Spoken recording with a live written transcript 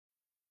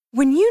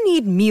When you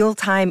need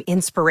mealtime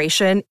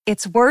inspiration,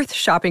 it's worth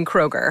shopping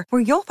Kroger,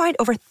 where you'll find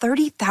over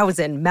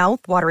 30,000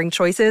 mouth-watering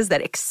choices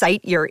that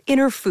excite your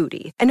inner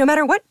foodie. And no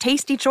matter what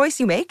tasty choice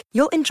you make,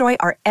 you'll enjoy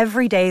our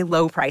everyday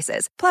low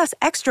prices, plus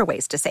extra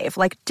ways to save,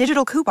 like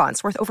digital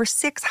coupons worth over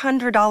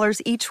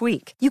 $600 each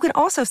week. You can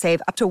also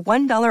save up to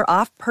 $1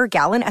 off per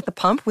gallon at the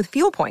pump with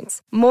fuel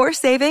points. More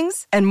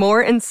savings and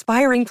more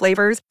inspiring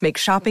flavors make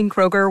shopping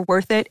Kroger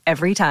worth it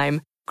every time.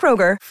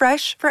 Kroger,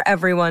 fresh for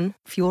everyone.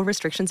 Fuel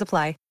restrictions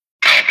apply.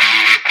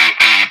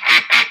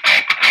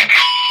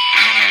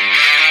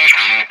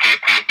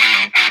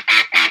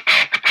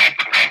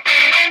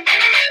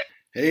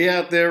 Hey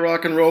out there,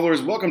 rock and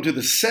rollers. Welcome to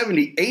the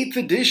 78th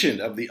edition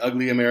of the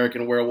Ugly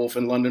American Werewolf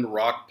in London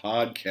Rock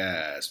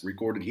Podcast,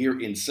 recorded here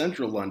in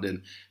central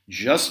London,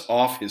 just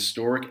off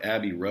historic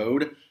Abbey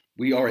Road.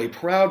 We are a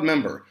proud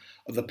member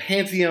of the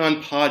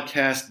Pantheon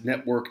Podcast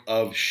network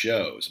of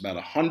shows, about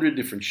 100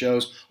 different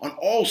shows on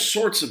all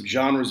sorts of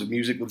genres of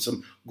music with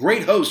some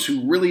great hosts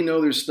who really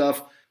know their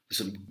stuff,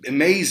 some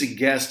amazing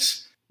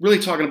guests, really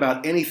talking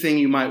about anything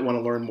you might want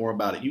to learn more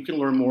about it. You can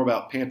learn more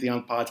about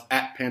Pantheon Pods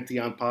at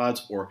Pantheon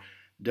Pods or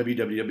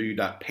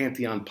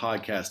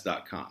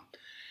www.pantheonpodcast.com.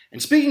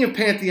 And speaking of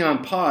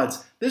Pantheon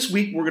Pods, this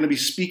week we're going to be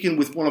speaking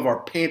with one of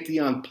our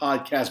Pantheon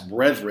Podcast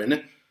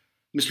brethren,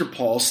 Mr.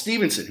 Paul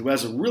Stevenson, who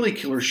has a really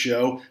killer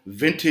show,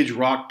 Vintage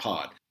Rock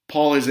Pod.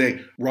 Paul is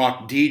a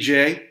rock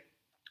DJ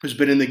who's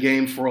been in the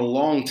game for a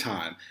long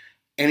time,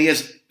 and he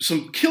has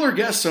some killer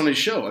guests on his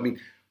show. I mean,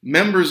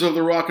 members of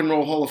the Rock and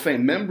Roll Hall of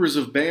Fame, members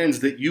of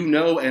bands that you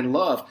know and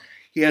love.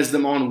 He has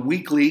them on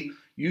weekly.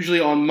 Usually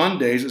on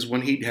Mondays is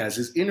when he has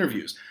his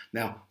interviews.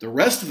 Now, the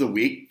rest of the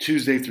week,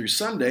 Tuesday through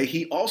Sunday,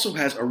 he also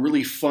has a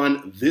really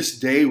fun This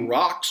Day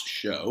Rocks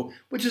show,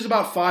 which is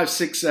about 5,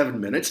 6,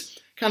 7 minutes.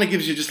 Kind of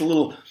gives you just a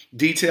little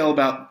detail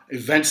about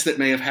events that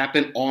may have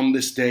happened on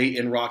this day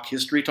in rock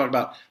history, talk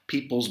about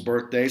people's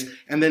birthdays,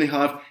 and then he'll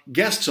have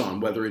guests on,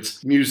 whether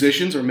it's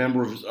musicians or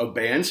members of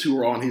bands who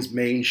are on his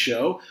main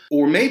show,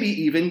 or maybe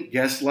even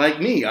guests like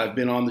me. I've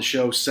been on the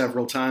show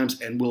several times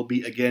and will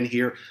be again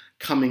here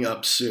coming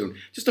up soon.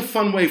 Just a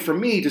fun way for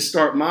me to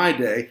start my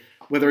day,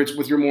 whether it's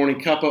with your morning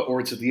cuppa or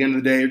it's at the end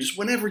of the day or just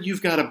whenever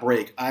you've got a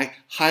break. I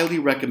highly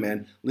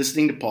recommend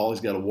listening to Paul.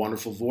 He's got a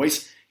wonderful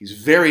voice. He's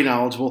very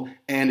knowledgeable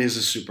and is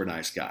a super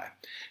nice guy.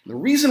 And the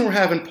reason we're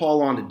having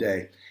Paul on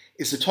today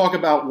is to talk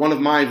about one of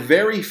my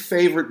very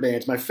favorite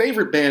bands, my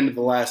favorite band of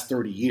the last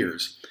 30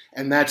 years,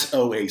 and that's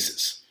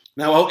Oasis.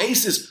 Now,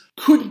 Oasis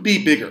couldn't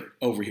be bigger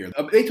over here.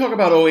 They talk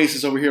about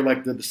Oasis over here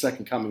like the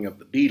second coming of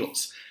the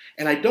Beatles.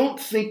 And I don't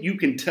think you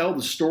can tell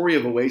the story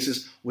of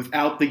Oasis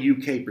without the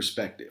UK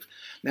perspective.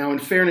 Now, in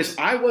fairness,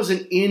 I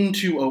wasn't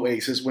into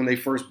Oasis when they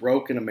first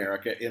broke in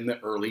America in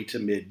the early to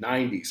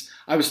mid-90s.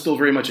 I was still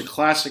very much a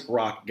classic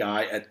rock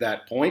guy at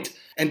that point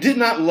and did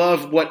not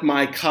love what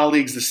my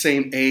colleagues the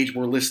same age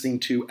were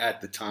listening to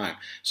at the time.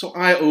 So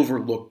I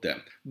overlooked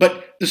them.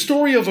 But the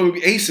story of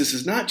Oasis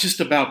is not just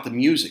about the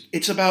music.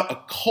 It's about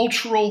a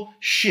cultural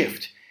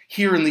shift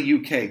here in the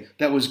UK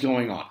that was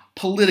going on,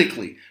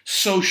 politically,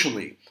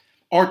 socially,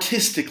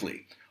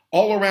 artistically,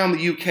 all around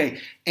the UK.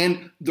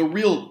 And the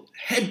real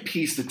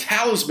headpiece, the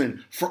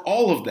talisman for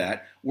all of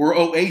that were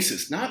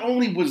Oasis. Not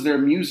only was their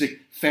music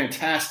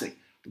fantastic,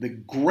 the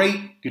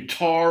great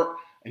guitar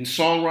and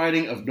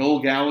songwriting of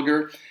Noel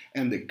Gallagher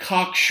and the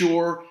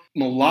cocksure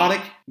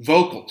melodic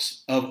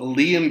vocals of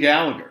Liam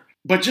Gallagher,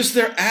 but just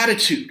their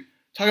attitude.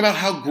 Talk about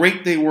how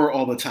great they were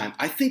all the time.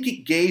 I think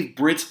it gave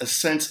Brits a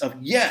sense of,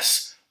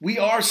 yes, we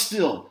are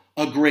still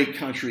a great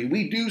country.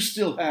 We do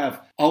still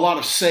have a lot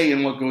of say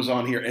in what goes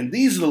on here. And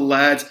these are the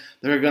lads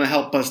that are going to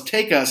help us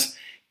take us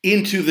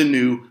into the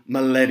new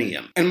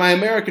millennium. And my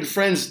American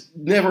friends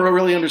never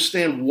really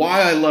understand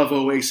why I love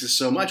Oasis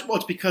so much. Well,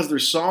 it's because their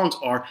songs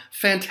are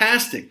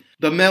fantastic.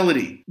 The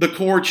melody, the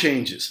chord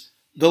changes,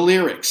 the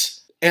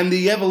lyrics, and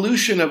the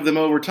evolution of them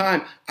over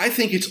time, I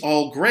think it's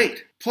all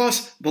great.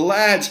 Plus, the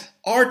lads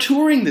are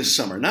touring this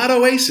summer. Not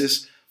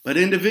Oasis, but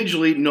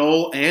individually,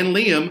 Noel and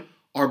Liam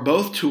are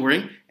both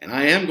touring, and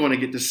I am going to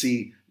get to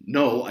see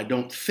Noel. I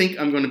don't think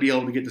I'm going to be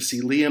able to get to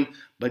see Liam,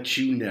 but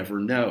you never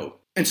know.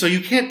 And so you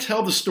can't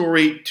tell the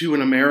story to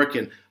an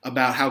American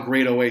about how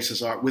great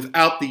Oasis are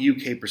without the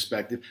UK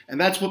perspective, and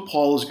that's what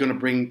Paul is going to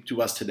bring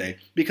to us today,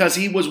 because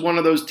he was one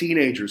of those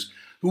teenagers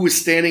who was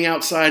standing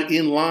outside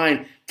in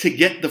line to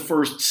get the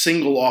first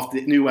single off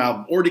the new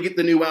album, or to get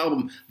the new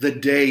album the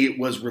day it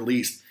was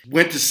released.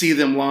 Went to see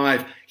them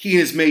live. He and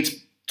his mates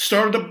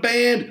started a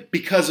band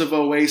because of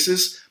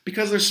Oasis,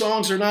 because their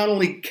songs are not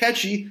only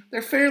catchy,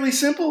 they're fairly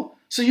simple.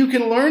 So you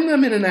can learn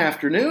them in an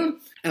afternoon.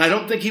 And I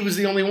don't think he was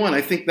the only one.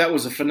 I think that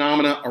was a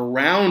phenomena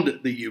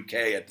around the UK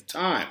at the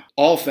time,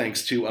 all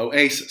thanks to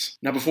Oasis.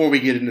 Now, before we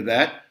get into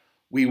that,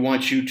 we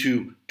want you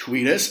to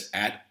tweet us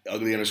at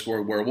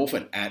ugly_werewolf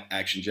and at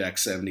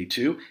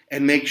actionjack72,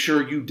 and make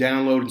sure you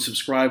download and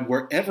subscribe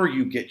wherever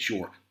you get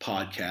your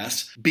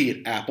podcasts, be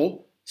it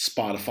Apple,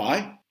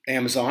 Spotify,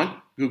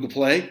 Amazon, Google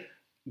Play.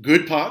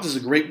 Good Pods is a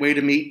great way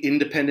to meet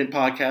independent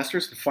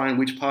podcasters and find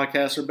which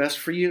podcasts are best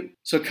for you.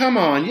 So come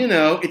on,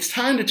 it's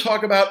time to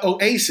talk about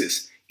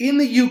Oasis in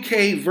the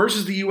UK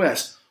versus the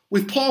US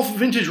with Paul from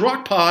Vintage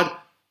Rock Pod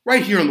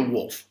right here on The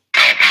Wolf.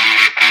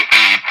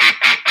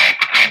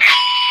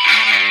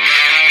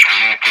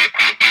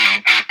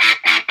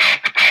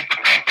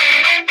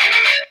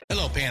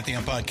 Hello,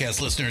 Pantheon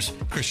Podcast listeners.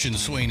 Christian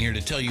Swain here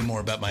to tell you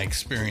more about my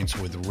experience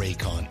with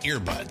Raycon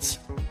earbuds.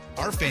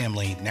 Our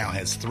family now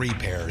has 3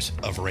 pairs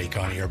of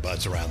Raycon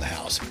earbuds around the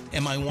house,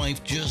 and my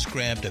wife just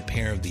grabbed a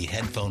pair of the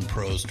Headphone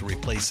Pros to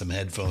replace some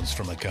headphones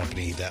from a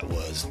company that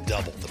was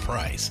double the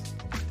price.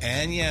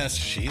 And yes,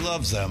 she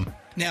loves them.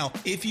 Now,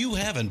 if you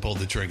haven't pulled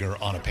the trigger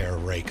on a pair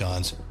of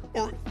Raycons,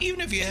 or even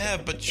if you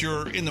have, but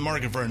you're in the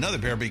market for another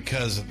pair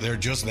because they're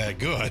just that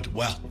good,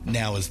 well,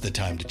 now is the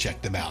time to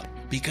check them out,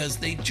 because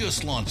they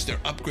just launched their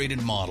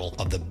upgraded model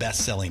of the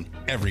best-selling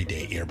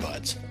everyday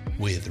earbuds.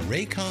 With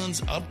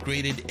Raycon's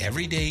upgraded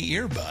everyday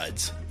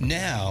earbuds,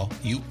 now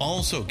you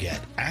also get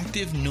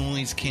active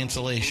noise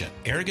cancellation,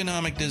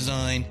 ergonomic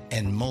design,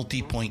 and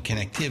multi-point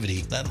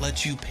connectivity that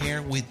lets you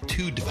pair with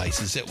 2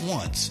 devices at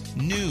once.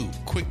 New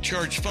quick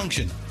charge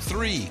function,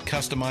 3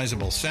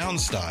 customizable sound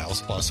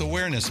styles, plus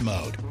awareness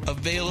mode.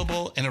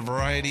 Available in a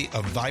variety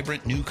of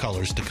vibrant new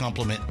colors to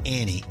complement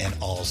any and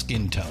all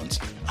skin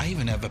tones. I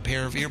even have a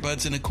pair of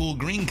earbuds in a cool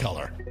green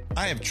color.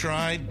 I have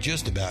tried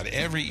just about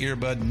every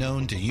earbud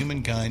known to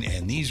humankind,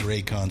 and these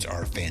Raycons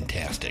are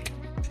fantastic.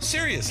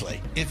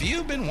 Seriously, if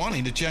you've been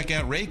wanting to check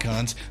out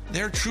Raycons,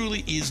 there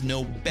truly is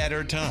no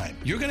better time.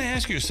 You're going to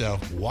ask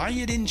yourself why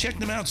you didn't check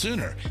them out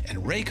sooner, and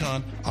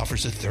Raycon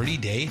offers a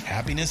 30-day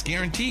happiness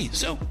guarantee.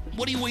 So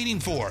what are you waiting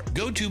for?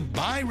 Go to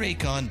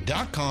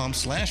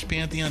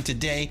buyraycon.com/Pantheon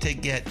today to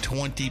get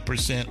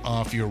 20%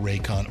 off your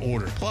Raycon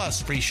order,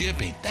 plus free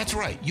shipping. That's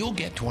right, you'll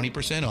get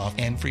 20% off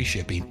and free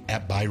shipping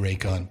at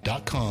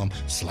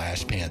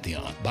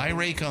buyraycon.com/Pantheon.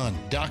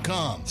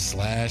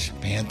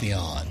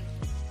 buyraycon.com/Pantheon.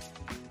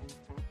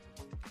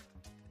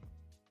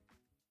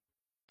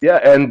 Yeah,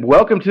 and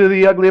welcome to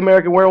the Ugly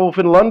American Werewolf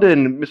in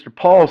London, Mr.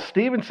 Paul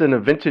Stevenson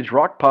of Vintage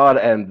Rock Pod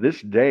and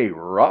This Day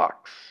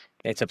Rocks.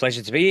 It's a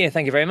pleasure to be here.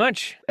 Thank you very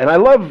much. And I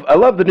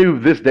love the new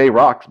This Day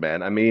Rocks,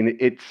 man. I mean,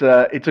 it's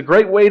a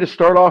great way to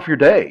start off your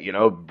day. You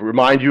know,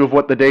 remind you of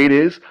what the date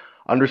is,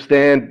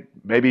 understand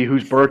maybe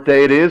whose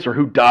birthday it is or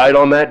who died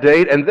on that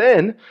date, and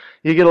then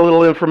you get a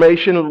little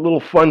information, a little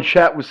fun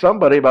chat with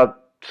somebody about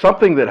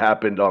something that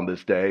happened on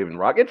this day in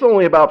rock. It's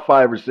only about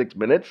 5 or 6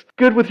 minutes.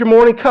 Good with your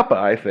morning cuppa,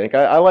 I think.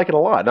 I like it a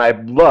lot, and I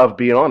love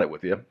being on it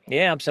with you.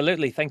 Yeah,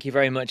 absolutely. Thank you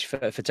very much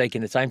for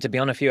taking the time to be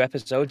on a few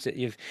episodes that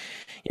you've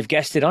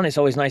guested on. It's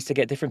always nice to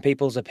get different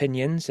people's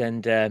opinions,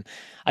 and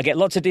I get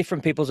lots of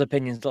different people's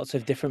opinions, lots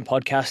of different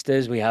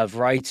podcasters. We have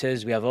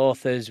writers, we have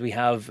authors, we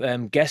have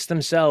guests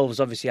themselves.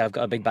 Obviously, I've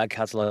got a big back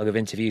catalogue of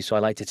interviews, so I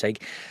like to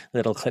take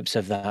little clips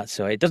of that.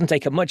 So it doesn't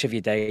take up much of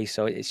your day,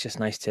 so it's just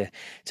nice to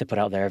put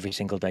out there every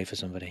single day for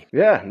somebody.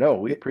 Yeah, no,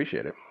 we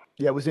appreciate it.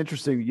 Yeah, it was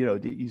interesting. You know,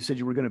 you said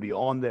you were going to be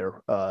on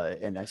there,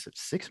 and I said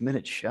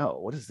 6-minute show.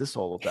 What is this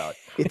all about?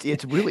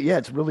 It's really, yeah,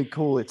 it's really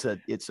cool. It's a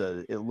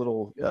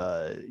little,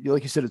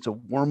 like you said, it's a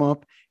warm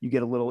up. You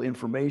get a little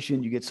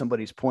information. You get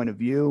somebody's point of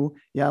view.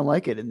 Yeah, I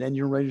like it. And then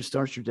you're ready to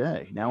start your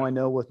day. Now I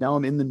know now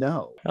I'm in the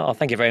know. Oh,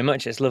 thank you very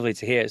much. It's lovely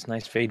to hear. It's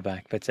nice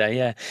feedback. But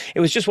yeah, it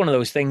was just one of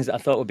those things that I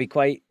thought would be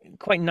quite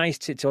nice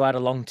to add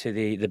along to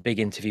the big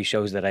interview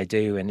shows that I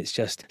do. And it's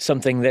just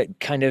something that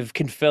kind of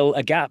can fill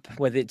a gap,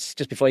 whether it's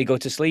just before you go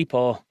to sleep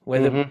or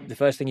whether the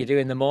first thing you do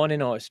in the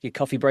morning or it's your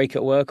coffee break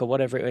at work or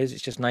whatever it is.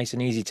 It's just nice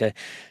and easy to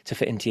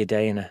fit into your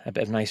day and a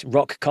bit of nice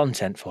rock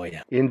content for you.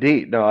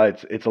 Indeed. No,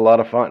 it's a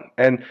lot of fun.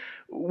 And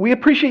we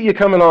appreciate you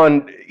coming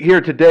on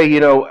here today. You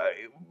know,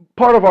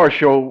 part of our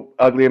show,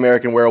 Ugly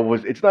American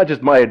Werewolf, it's not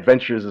just my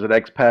adventures as an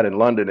expat in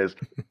London,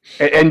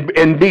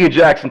 and me and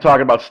Jackson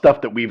talking about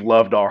stuff that we've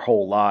loved our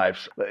whole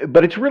lives,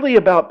 but it's really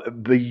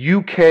about the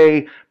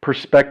UK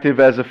perspective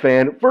as a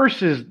fan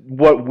versus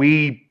what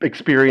we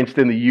experienced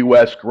in the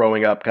US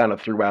growing up kind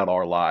of throughout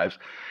our lives.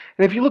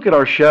 And if you look at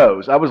our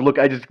shows, I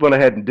just went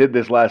ahead and did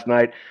this last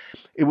night.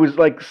 It was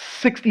like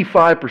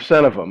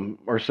 65% of them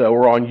or so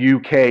were on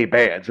UK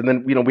bands. And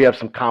then, you know, we have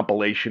some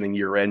compilation and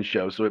year-end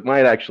shows, so it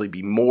might actually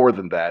be more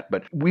than that.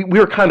 But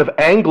we're kind of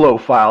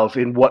Anglophiles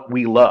in what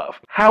we love.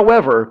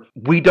 However,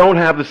 we don't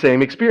have the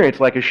same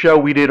experience. Like a show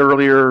we did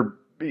earlier,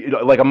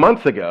 like a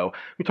month ago,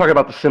 we talked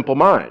about the Simple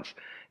Minds.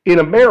 In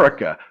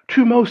America,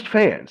 to most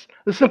fans,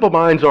 the Simple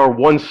Minds are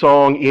one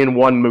song in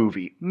one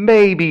movie,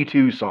 maybe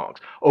 2 songs.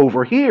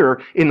 Over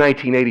here, in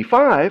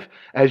 1985,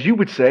 as you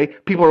would say,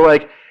 people are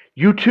like,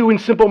 U2 and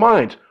Simple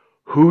Minds,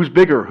 who's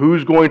bigger?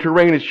 Who's going to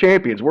reign as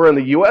champions? We're in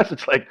the U.S.,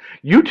 it's like,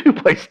 U2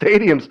 play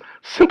stadiums,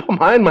 Simple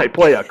Mind might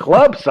play a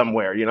club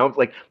somewhere, you know? It's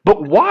like,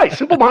 but why?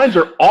 Simple Minds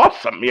are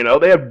awesome, you know?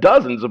 They have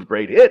dozens of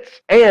great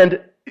hits.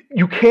 And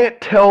you can't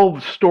tell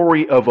the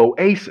story of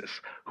Oasis,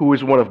 who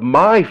is one of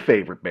my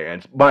favorite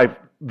bands, my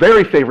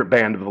very favorite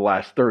band of the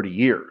last 30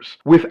 years,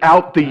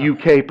 without the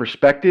UK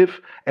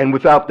perspective and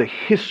without the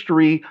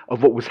history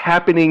of what was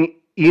happening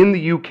in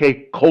the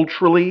UK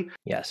culturally.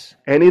 Yes.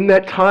 And in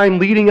that time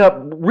leading up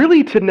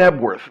really to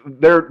Nebworth,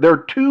 they're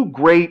 2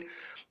 great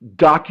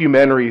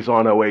documentaries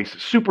on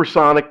Oasis.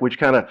 Supersonic, which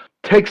kind of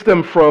takes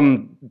them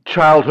from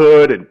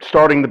childhood and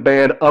starting the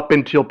band up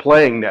until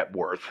playing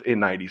Nebworth in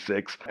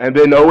 96. And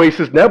then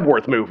Oasis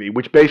Nebworth movie,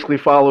 which basically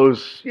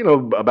follows,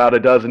 about a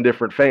dozen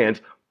different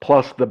fans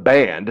plus the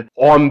band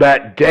on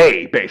that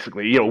day,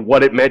 basically,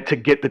 what it meant to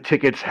get the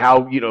tickets,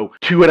 how,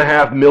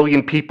 2.5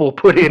 million people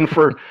put in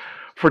for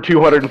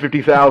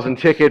 250,000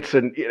 tickets.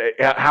 And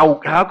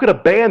how could a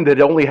band that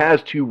only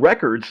has 2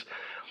 records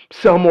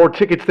sell more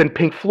tickets than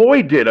Pink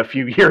Floyd did a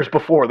few years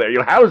before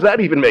there? How does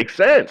that even make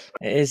sense?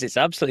 It is. It's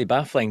absolutely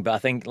baffling. But I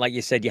think, like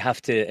you said, you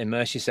have to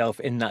immerse yourself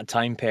in that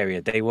time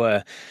period.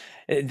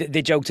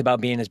 They joked about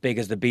being as big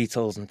as the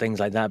Beatles and things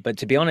like that. But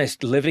to be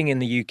honest, living in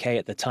the UK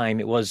at the time,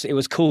 it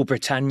was cool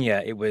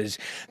Britannia. It was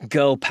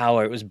girl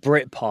power. It was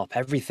Britpop.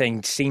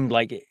 Everything seemed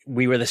like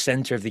we were the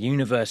center of the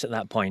universe at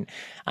that point.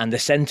 And the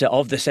center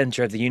of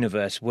the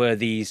universe were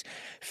these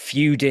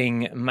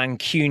feuding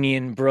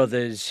Mancunian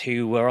brothers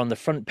who were on the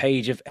front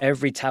page of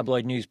every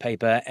tabloid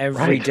newspaper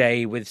every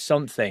day with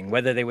something,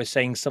 whether they were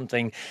saying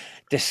something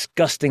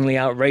disgustingly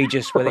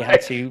outrageous where they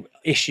had to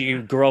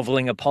issue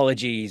groveling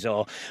apologies,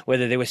 or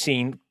whether they were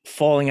seen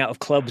falling out of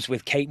clubs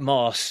with Kate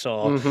Moss,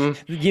 or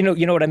you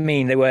know what I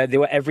mean. They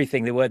were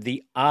everything. They were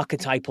the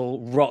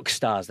archetypal rock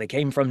stars. They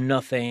came from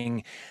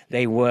nothing.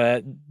 They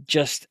were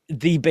just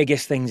the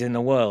biggest things in the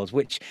world.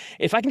 Which,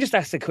 if I can just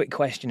ask a quick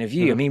question of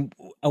you, I mean,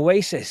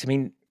 Oasis. I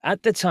mean,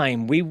 at the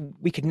time, we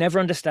could never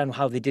understand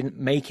how they didn't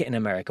make it in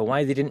America,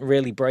 why they didn't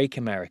really break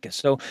America.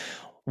 So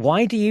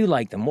why do you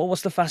like them? What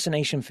was the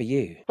fascination for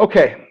you?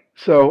 Okay,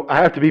 so I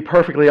have to be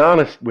perfectly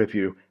honest with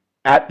you.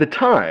 At the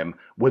time,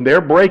 when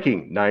they're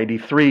breaking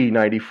 93,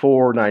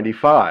 94,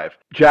 95,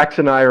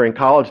 Jackson and I are in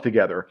college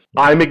together,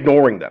 I'm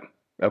ignoring them,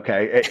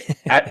 okay?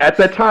 At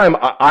that time,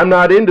 I'm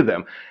not into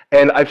them.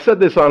 And I've said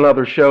this on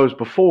other shows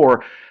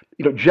before.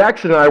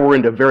 Jackson and I were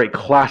into very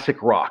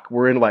classic rock.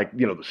 We're in the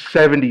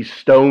 70s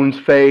Stones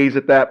phase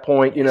at that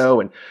point,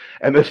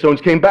 and the Stones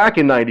came back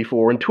in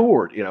 94 and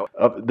toured,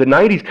 The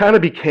 90s kind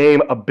of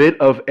became a bit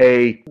of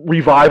a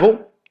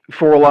revival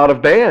for a lot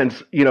of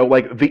bands,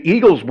 like the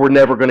Eagles were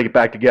never going to get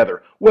back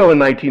together. Well, in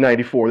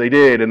 1994 they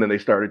did, and then they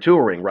started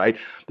touring, right?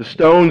 The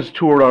Stones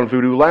toured on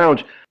Voodoo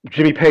Lounge.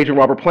 Jimmy Page and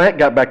Robert Plant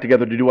got back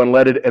together to do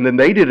Unleaded, and then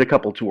they did a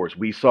couple tours.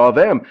 We saw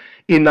them.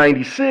 In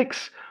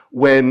 96,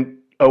 when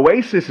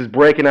Oasis is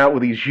breaking out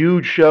with these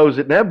huge shows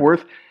at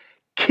Nebworth,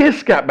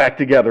 Kiss got back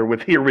together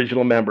with the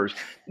original members.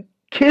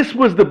 Kiss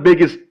was the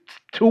biggest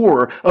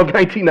tour of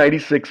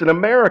 1996 in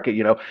America,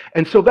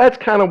 and so that's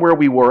kind of where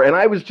we were. And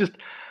I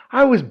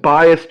was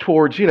biased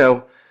towards,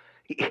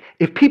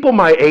 if people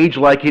my age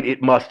like it,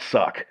 it must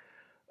suck.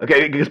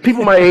 Okay, because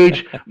people my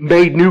age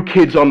made New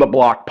Kids on the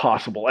Block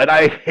possible, and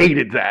I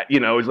hated that.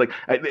 It's like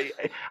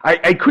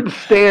I couldn't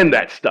stand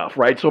that stuff,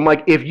 right? So I'm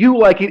like, if you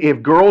like it,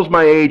 if girls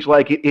my age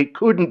like it, it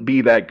couldn't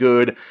be that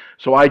good.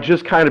 So I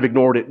just kind of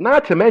ignored it.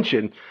 Not to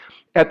mention,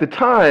 at the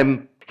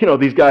time,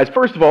 these guys,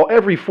 first of all,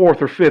 every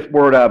 4th or 5th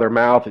word out of their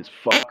mouth is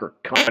fuck or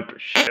cunt or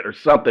shit or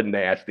something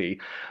nasty.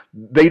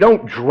 They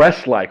don't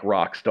dress like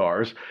rock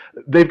stars.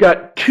 They've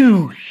got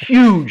 2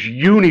 huge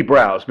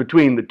unibrows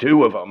between the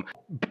 2 of them.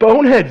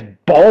 Bonehead's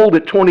bald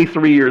at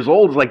 23 years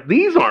old. It's like,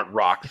 these aren't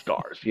rock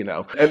stars,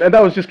 And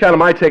that was just kind of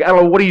my take. I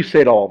don't know. What do you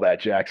say to all that,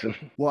 Jackson?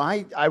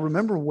 Well, I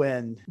remember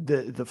when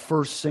the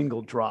first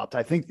single dropped,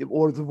 I think,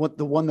 or the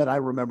one that I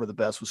remember the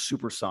best was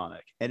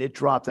Supersonic, and it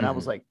dropped, and I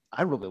was like,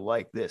 I really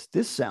like this.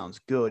 This sounds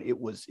good. It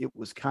was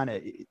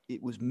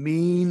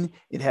mean.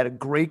 It had a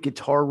great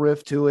guitar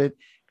riff to it.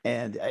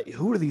 And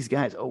who are these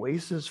guys?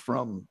 Oasis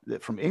from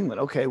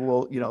England. Okay,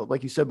 well,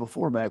 like you said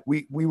before, Mac,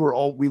 we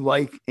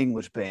like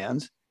English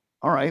bands.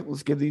 All right,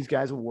 let's give these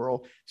guys a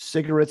whirl.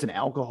 Cigarettes and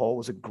Alcohol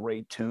was a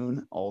great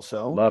tune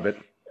also. Love it.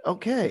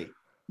 Okay.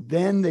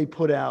 Then they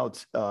put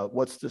out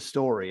What's the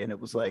Story? And it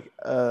was like,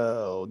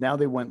 oh, now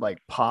they went like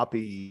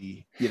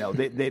poppy.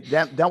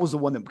 That was the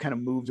one that kind of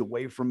moved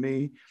away from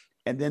me.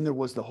 And then there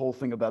was the whole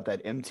thing about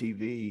that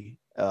MTV,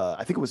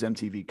 I think it was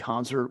MTV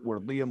concert where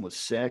Liam was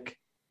sick.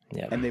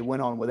 Yeah. And they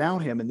went on without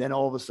him. And then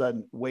all of a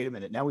sudden, wait a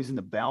minute, now he's in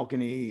the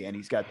balcony and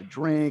he's got the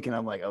drink. And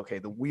I'm like, okay,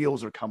 the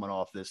wheels are coming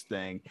off this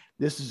thing.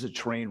 This is a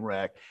train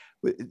wreck.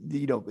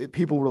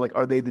 People were like,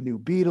 are they the new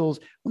Beatles?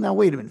 Well, now,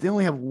 wait a minute. They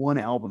only have one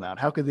album out.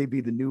 How could they be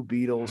the new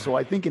Beatles? So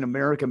I think in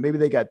America, maybe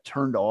they got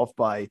turned off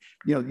by,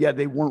 they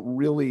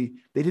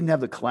didn't have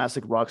the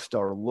classic rock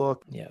star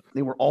look. Yeah.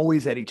 They were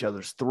always at each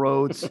other's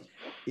throats.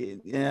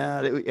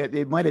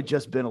 It might have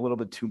just been a little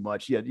bit too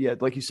much. Yeah.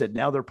 Like you said,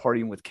 now they're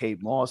partying with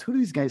Kate Moss. Who do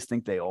these guys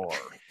think they are?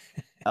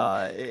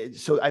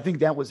 So I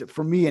think that was it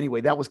for me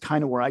anyway. That was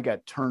kind of where I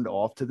got turned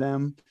off to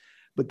them.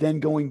 But then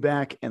going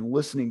back and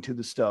listening to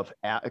the stuff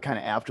kind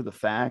of after the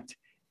fact,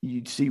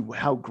 you'd see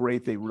how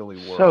great they really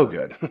were. So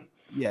good.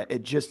 Yeah,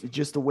 it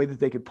just the way that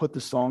they could put the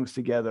songs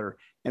together.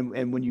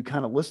 And when you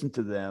kind of listen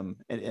to them,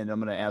 and I'm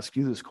going to ask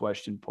you this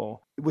question,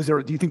 Paul,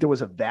 do you think there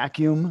was a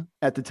vacuum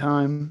at the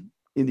time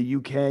in the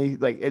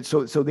UK?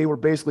 So they were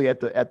basically at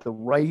the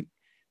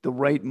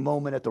right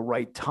moment at the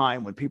right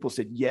time when people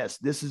said, yes,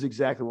 this is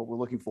exactly what we're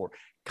looking for.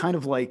 Kind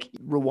of like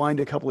rewind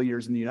a couple of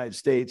years in the United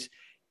States.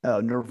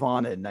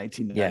 Nirvana in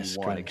Yes,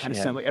 1991. It grunge, kind of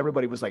yeah. sounded like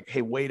everybody was like,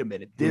 hey, wait a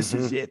minute, this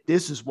is it.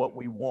 This is what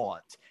we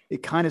want.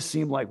 It kind of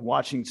seemed like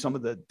watching some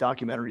of the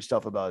documentary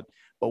stuff about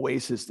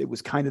Oasis. It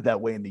was kind of that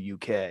way in the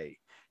UK.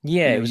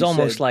 Yeah, You it know, was you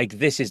almost said, like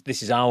this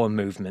is our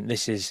movement.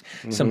 This is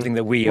something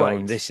that we own.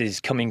 right. This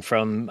is coming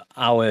from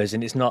ours,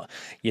 and it's not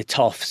your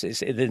toffs.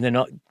 They're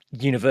not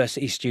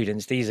university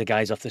students. These are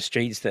guys off the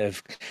streets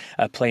that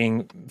are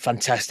playing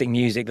fantastic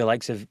music, the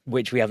likes of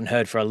which we haven't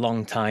heard for a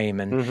long time,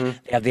 and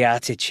they have the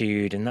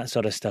attitude and that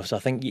sort of stuff. So I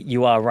think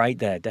you are right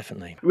there,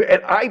 definitely.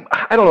 And I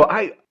don't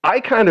know. I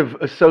kind of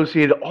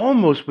associate it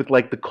almost with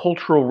like the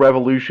cultural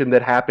revolution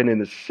that happened in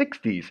the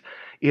 '60s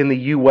in the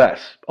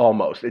U.S.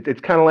 Almost. It's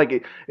kind of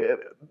like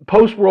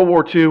post World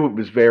War II. It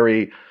was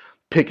very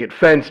picket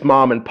fence,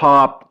 mom and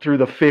pop through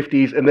the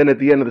 '50s, and then at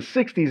the end of the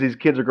 '60s, these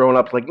kids are growing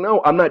up. It's like,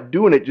 no, I'm not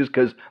doing it just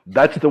because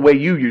that's the way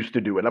you used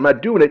to do it. I'm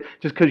not doing it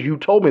just because you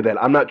told me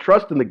that. I'm not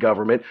trusting the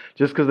government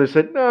just because they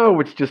said,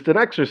 no, it's just an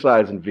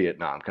exercise in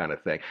Vietnam kind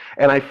of thing.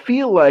 And I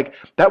feel like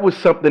that was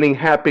something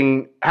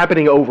happening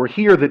over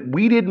here that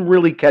we didn't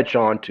really catch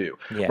on to,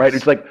 Yes. right?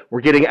 It's like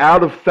we're getting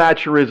out of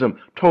Thatcherism.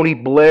 Tony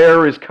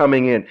Blair is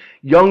coming in.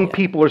 Young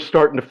people are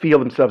starting to feel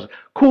themselves.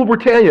 Cool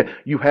Britannia,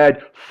 you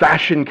had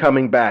fashion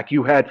coming back.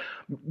 You had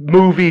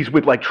movies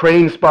with like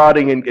Train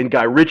Spotting and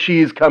Guy Ritchie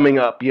is coming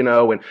up, you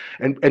know,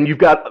 and you've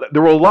got,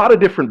 there were a lot of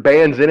different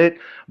bands in it,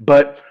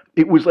 but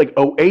it was like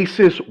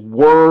Oasis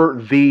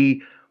were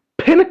the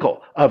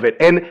pinnacle of it.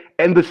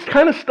 And this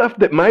kind of stuff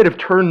that might have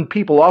turned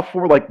people off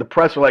for, like the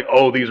press are like,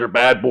 oh, these are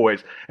bad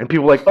boys. And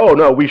people are like, oh,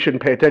 no, we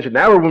shouldn't pay attention.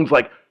 Now everyone's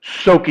like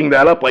soaking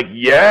that up like,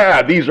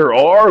 yeah, these are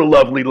our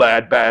lovely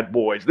lad bad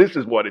boys. This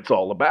is what it's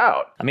all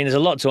about. I mean, there's a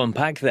lot to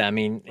unpack there. I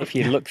mean, if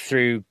you look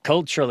through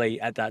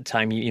culturally at that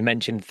time, you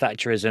mentioned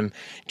Thatcherism.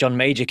 John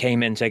Major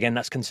came in, so again,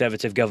 that's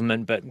conservative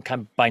government, but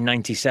by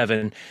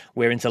 97,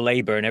 we're into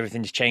Labour and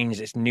everything's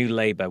changed. It's new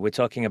Labour. We're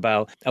talking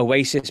about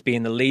Oasis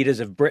being the leaders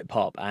of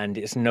Britpop, and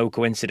it's no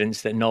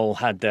coincidence that Noel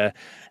had the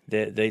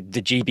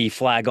GB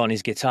flag on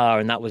his guitar,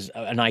 and that was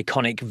an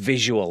iconic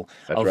visual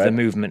of the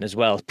movement as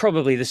well.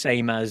 Probably the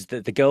same as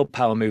the girl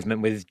power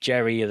movement with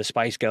Jerry or the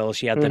Spice Girls.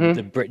 She had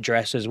the Brit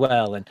dress as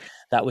well, and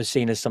that was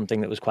seen as something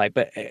that was quite.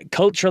 But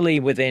culturally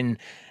within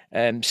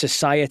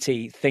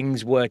society,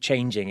 things were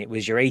changing. It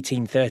was your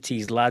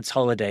 1830s lads'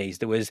 holidays.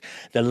 There was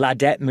the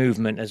ladette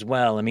movement as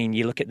well. I mean,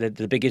 you look at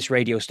the biggest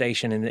radio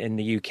station in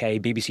the UK,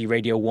 BBC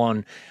Radio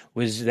 1,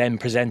 was then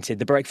presented.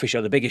 The Breakfast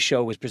Show, the biggest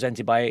show, was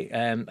presented by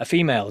a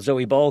female.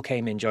 Zoe Ball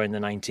came in during the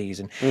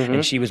 90s,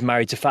 and she was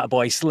married to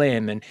Fatboy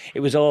Slim. And it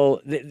was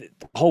all, the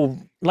whole,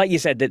 like you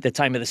said, the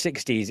time of the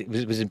 60s,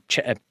 it was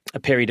a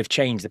period of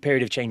change. The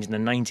period of change in the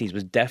 90s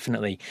was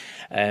definitely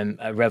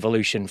a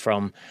revolution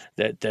from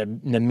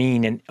the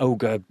mean and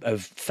ogre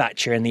of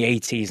Thatcher in the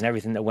 80s and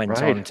everything that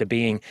went on to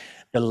being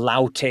the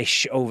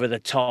loutish, over the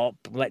top,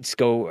 let's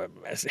go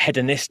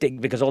hedonistic,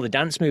 because all the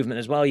dance movement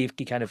as well, you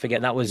kind of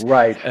forget that was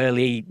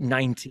early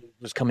 90s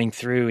was coming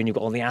through, and you've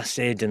got all the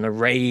acid and the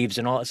raves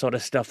and all that sort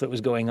of stuff that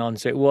was going on.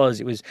 So it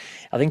was,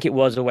 I think it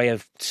was a way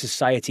of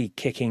society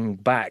kicking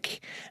back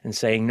and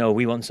saying, no,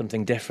 we want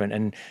something different.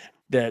 And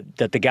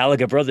the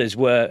Gallagher brothers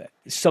were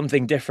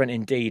something different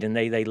indeed, and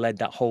they led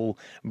that whole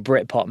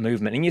Britpop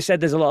movement. And you said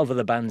there's a lot of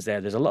other bands there.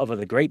 There's a lot of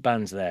other great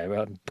bands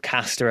there.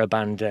 Castor, a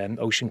band,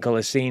 Ocean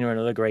Colour Scene are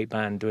another great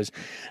band. There was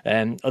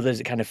others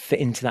that kind of fit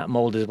into that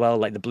mold as well,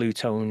 like the Blue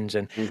Tones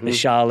and the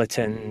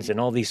Charlatans and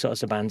all these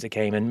sorts of bands that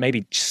came. And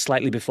maybe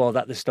slightly before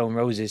that, the Stone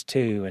Roses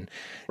too. And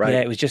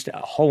yeah, it was just a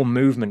whole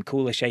movement,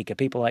 Cooler Shaker,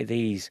 people like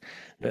these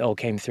that all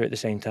came through at the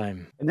same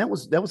time. And that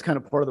was kind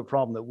of part of the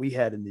problem that we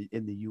had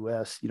in the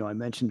US. You know, I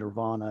mentioned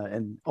Nirvana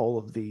and all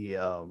of the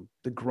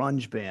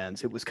grunge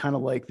bands. It was kind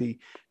of like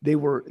they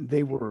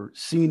were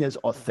seen as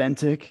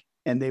authentic,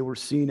 and they were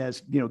seen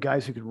as, you know,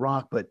 guys who could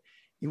rock, but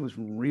it was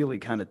really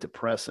kind of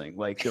depressing.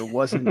 Like there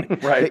wasn't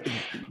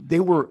they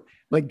were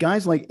like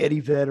guys like Eddie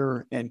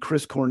Vedder and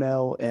Chris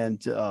Cornell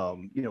and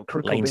you know,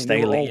 Kurt Lane Cobain.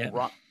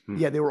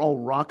 Staley, They were all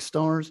rock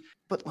stars.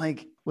 But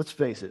like, let's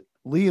face it,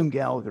 Liam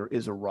Gallagher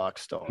is a rock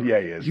star. Yeah,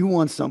 he is. You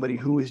want somebody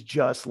who is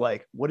just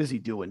like, what is he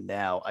doing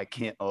now? I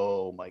can't.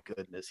 Oh my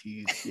goodness,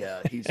 he's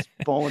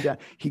falling down.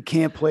 He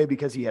can't play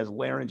because he has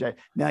laryngitis.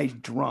 Now he's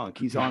drunk.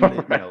 He's on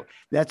the, you know,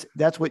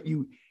 that's what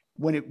you.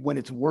 When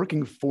it's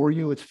working for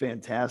you, it's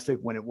fantastic.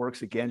 When it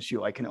works against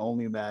you, I can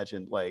only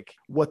imagine like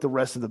what the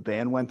rest of the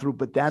band went through.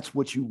 But that's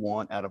what you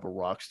want out of a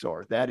rock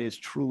star. That is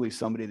truly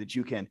somebody that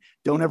you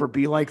don't ever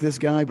be like this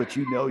guy, but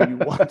you know you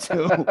want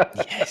to.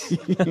 Yes.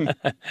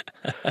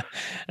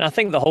 And I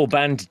think the whole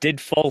band did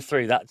fall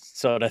through that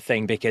sort of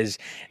thing, because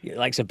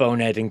like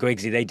Bonehead and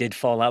Guigsy, they did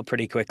fall out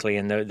pretty quickly,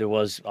 and there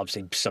was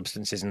obviously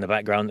substances in the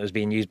background that was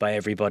being used by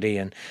everybody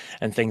and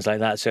things like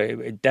that. So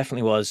it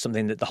definitely was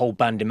something that the whole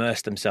band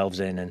immersed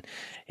themselves in, and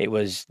it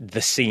was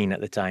the scene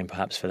at the time,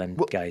 perhaps, for them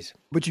guys.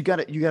 But you got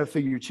to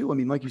figure too. I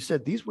mean, like you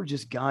said, these were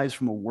just guys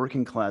from a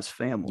working class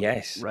family.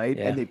 Yes. Right.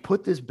 Yeah. And they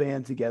put this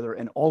band together,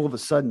 and all of a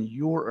sudden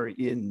you're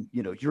in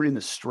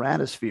the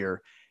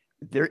stratosphere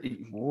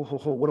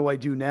what do I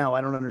do now?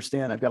 I don't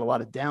understand. I've got a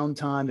lot of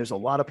downtime. There's a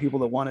lot of people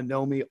that want to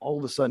know me. All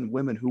of a sudden,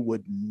 women who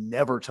would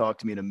never talk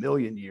to me in a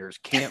million years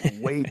can't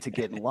wait to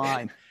get in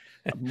line.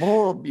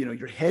 More,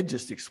 your head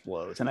just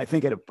explodes. And I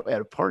think at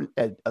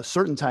a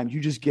certain time, you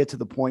just get to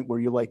the point where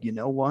you're like, you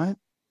know what?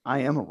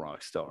 I am a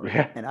rock star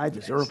and I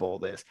deserve all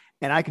this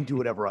and I can do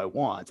whatever I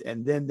want.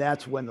 And then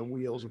that's when the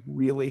wheels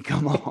really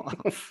come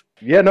off.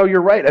 Yeah, no, you're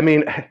right. I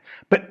mean,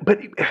 but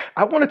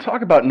I want to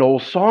talk about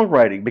Noel's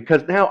songwriting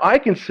because now I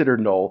consider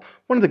Noel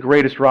one of the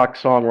greatest rock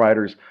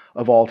songwriters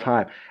of all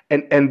time.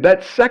 And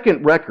that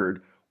second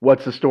record,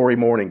 What's the Story,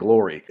 Morning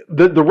Glory,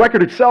 the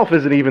record itself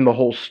isn't even the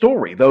whole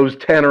story. Those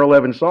 10 or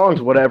 11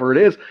 songs, whatever it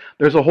is,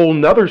 there's a whole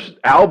nother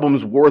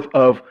album's worth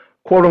of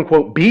quote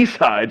unquote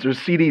B-sides or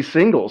CD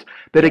singles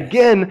that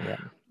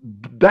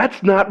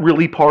that's not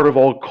really part of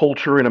all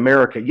culture in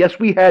America. Yes,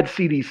 we had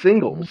CD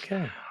singles,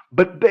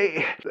 but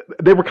they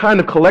were kind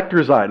of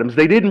collector's items.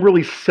 They didn't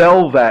really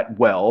sell that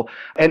well.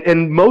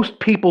 And most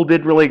people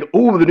didn't really,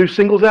 oh, the new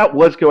single's out,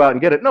 let's go out and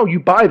get it. No,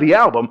 you buy the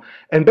album,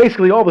 and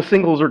basically all the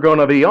singles are going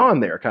to be on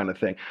there kind of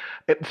thing.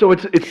 So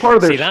it's part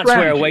of their strategy. That's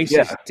where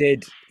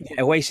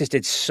Oasis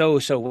did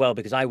so well,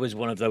 because I was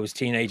one of those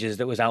teenagers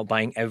that was out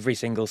buying every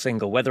single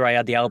single. Whether I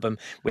had the album,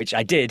 which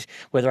I did,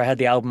 whether I had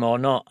the album or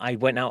not, I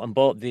went out and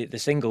bought the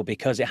single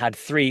because it had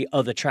 3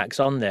 other tracks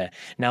on there.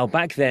 Now,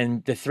 back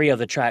then, the 3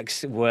 other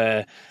tracks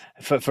were...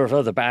 For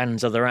other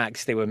bands, other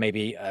acts, they were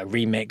maybe a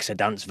remix, a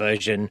dance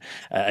version,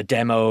 a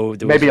demo.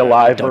 Maybe a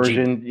live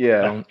version,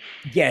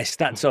 Yes,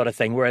 that sort of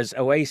thing. Whereas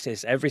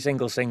Oasis, every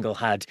single single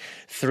had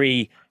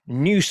 3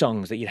 new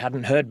songs that you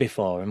hadn't heard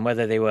before, and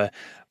whether they were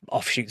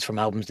offshoots from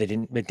albums they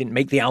didn't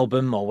make the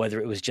album, or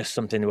whether it was just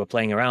something they were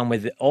playing around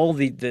with, all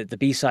the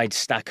B-sides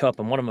stack up.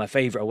 And one of my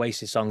favorite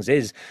Oasis songs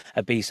is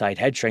a B-side,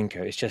 Head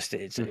Shrinker.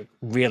 It's a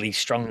really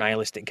strong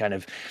nihilistic kind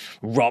of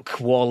rock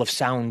wall of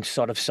sound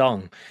sort of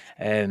song,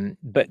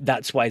 but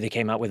that's why they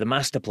came out with a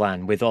master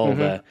plan with all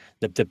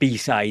the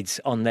B-sides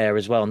on there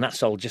as well, and that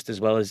sold just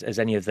as well as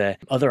any of their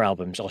other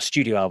albums or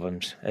studio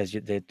albums, as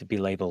they'd be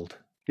labeled.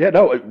 Yeah,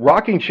 no,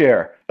 Rocking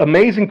Chair,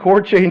 amazing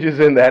chord changes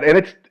in that, and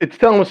it's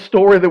telling a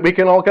story that we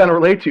can all kind of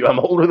relate to. I'm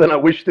older than I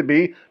wish to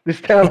be. This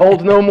town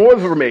holds no more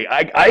for me.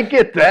 I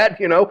get that,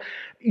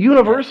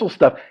 Universal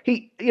stuff.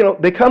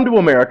 They come to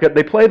America,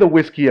 they play the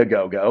Whiskey A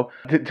Go-Go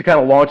to kind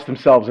of launch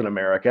themselves in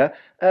America,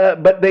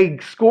 but they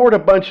scored a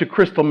bunch of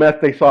crystal meth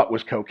they thought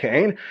was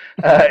cocaine.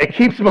 It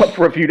keeps them up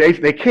for a few days.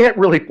 They can't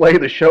really play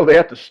the show. They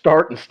have to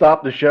start and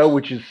stop the show,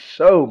 which is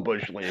so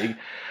Bush League.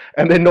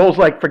 And then Noel's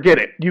like, forget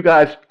it. You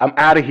guys, I'm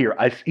out of here.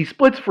 He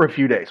splits for a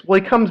few days. Well,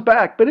 he comes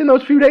back. But in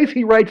those few days,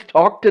 he writes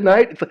Talk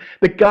Tonight. It's like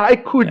the guy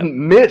couldn't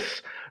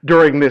miss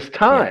during this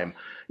time.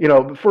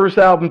 The first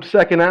album,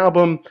 second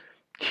album,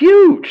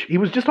 huge. He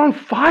was just on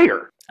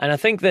fire. And I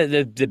think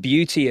that the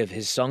beauty of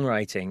his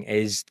songwriting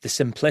is the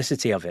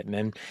simplicity of it,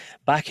 man.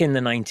 Back in the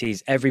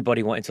 90s,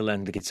 everybody wanted to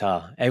learn the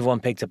guitar. Everyone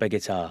picked up a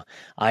guitar.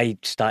 I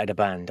started a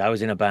band. I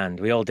was in a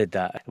band. We all did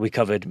that. We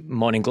covered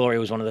Morning Glory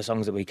was one of the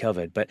songs that we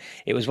covered. But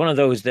it was one of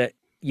those that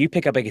you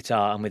pick up a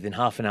guitar and within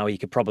half an hour you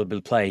could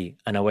probably play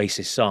an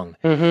Oasis song,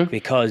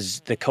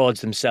 because the chords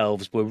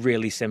themselves were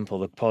really simple.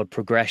 The chord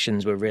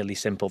progressions were really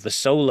simple. The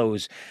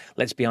solos,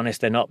 let's be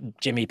honest, they're not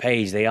Jimmy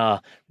Page. They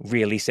are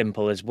really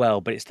simple as well.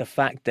 But it's the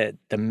fact that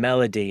the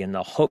melody and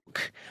the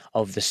hook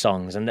of the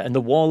songs and the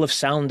wall of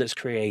sound that's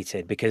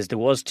created, because there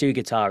was 2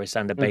 guitarists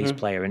and a bass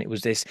player, and it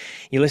was this.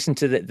 You listen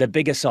to the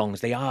bigger songs;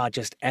 they are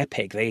just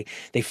epic.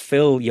 They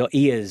fill your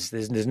ears.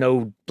 There's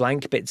no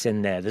blank bits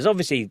in there. There's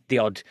obviously the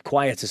odd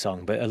quieter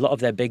song, but a lot of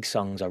their big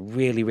songs are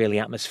really, really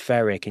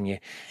atmospheric, and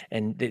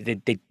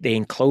they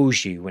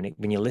enclose you when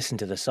you listen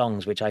to the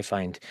songs, which I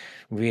find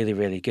really,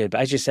 really good.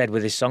 But as you said,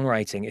 with his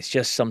songwriting, it's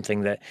just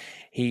something that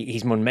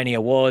he's won many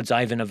awards,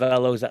 Ivor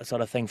Novellos, that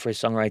sort of thing, for his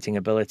songwriting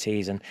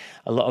abilities, and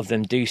a lot of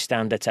them do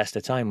stand the test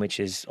of time, which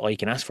is all you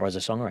can ask for as a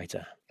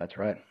songwriter. That's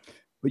right.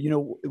 But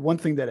one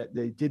thing that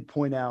they did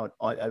point out,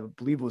 I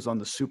believe it was on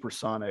the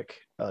Supersonic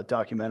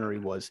documentary,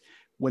 was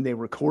when they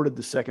recorded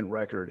the second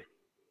record,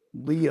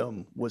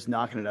 Liam was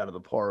knocking it out of the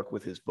park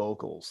with his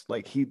vocals.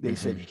 Like they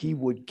said he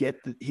would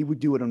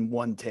do it in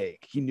one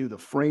take. He knew the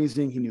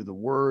phrasing, he knew the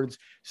words.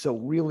 So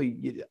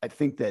really, I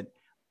think that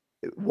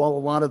while a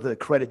lot of the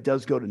credit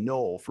does go to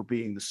Noel for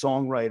being the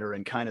songwriter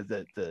and kind of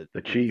the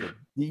chief,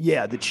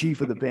 the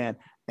chief of the band,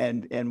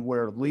 and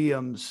where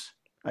Liam's,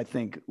 I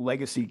think,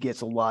 legacy gets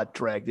a lot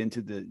dragged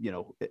into the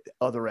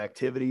other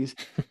activities.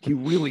 He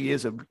really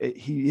is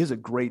a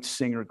great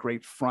singer,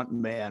 great front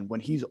man.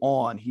 When he's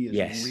on, he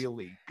is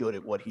really good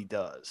at what he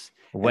does.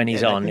 When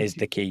he's on is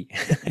the key.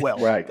 Well,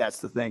 right, that's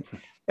the thing.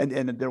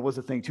 And there was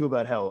a thing too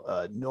about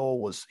how Noel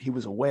was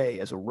away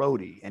as a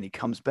roadie, and he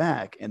comes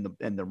back, and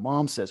their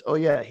mom says, "Oh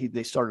yeah,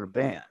 they started a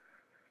band."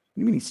 What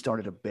do you mean he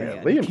started a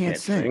band? Liam he can't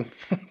sing.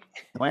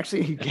 No,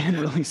 actually, he can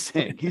really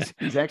sing.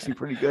 He's actually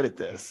pretty good at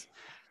this.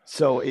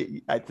 So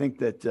I think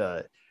that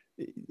to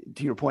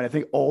your point, I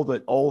think all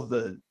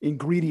the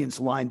ingredients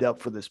lined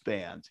up for this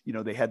band.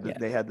 They had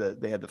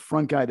the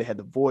front guy, they had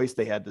the voice,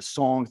 they had the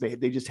songs,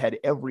 they just had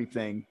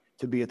everything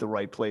to be at the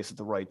right place at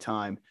the right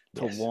time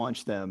to Yes.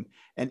 launch them.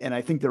 And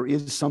I think there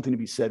is something to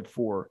be said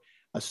for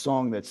a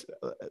song that's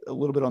a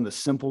little bit on the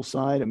simple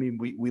side. I mean,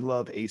 we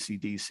love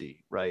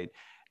AC/DC, right?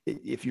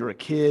 If you're a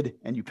kid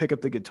and you pick up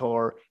the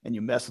guitar and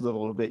you mess with it a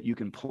little bit, you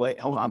can play.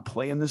 Oh, I'm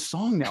playing this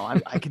song now.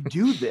 I can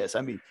do this.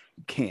 I mean,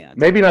 you can't.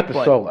 Maybe not the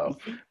solo.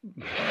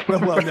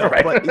 Well, no,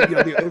 Right. but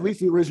at least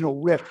the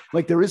original riff,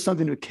 like there is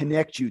something to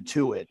connect you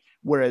to it.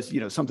 Whereas,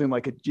 something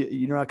like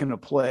you're not going to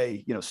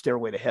play,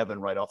 Stairway to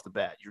Heaven right off the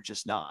bat. You're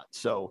just not.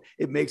 So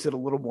it makes it a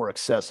little more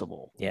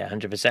accessible. Yeah,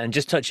 100%. And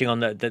just touching on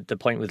the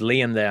point with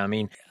Liam there, I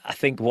mean, I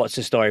think What's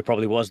the Story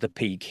probably was the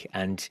peak.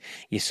 And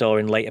you saw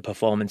in later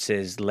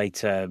performances,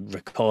 later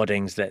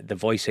recordings that the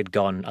voice had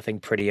gone, I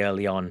think, pretty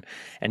early on.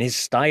 And his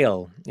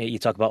style, you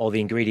talk about all the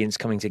ingredients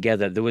coming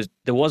together.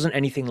 There wasn't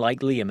anything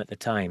like Liam at the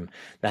time.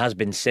 There has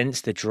been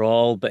since, the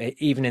drawl, but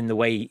even in the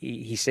way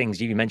he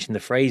sings, you mentioned the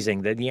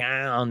phrasing, the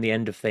yeah on the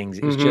end of things.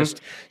 It was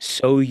just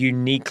so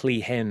uniquely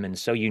him and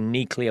so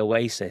uniquely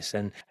Oasis.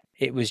 And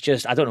it was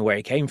just, I don't know where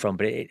it came from,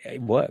 but it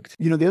worked.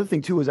 The other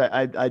thing too is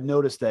I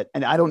noticed that,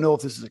 and I don't know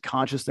if this is a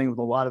conscious thing with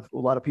a lot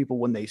of people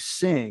when they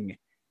sing,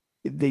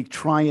 I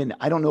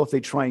don't know if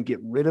they try and get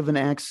rid of an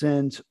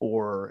accent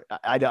or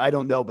I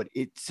don't know, but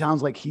it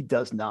sounds like he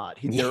does not.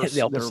 There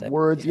are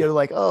words,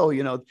 like, oh,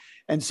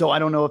 and so I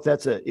don't know if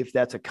that's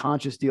a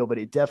conscious deal, but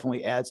it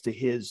definitely adds to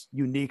his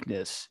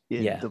uniqueness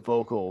in the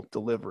vocal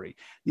delivery.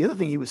 The other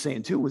thing he was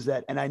saying too was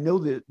that, and I know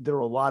that there are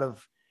a lot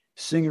of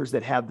singers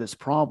that have this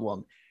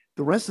problem.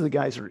 The rest of the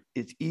guys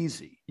it's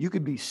easy. You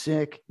could be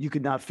sick. You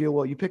could not feel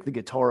well. You pick the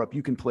guitar up,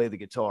 you can play the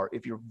guitar.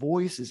 If your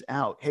voice is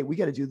out, hey, we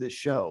got to do this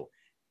show.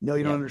 No,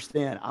 you don't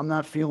understand. I'm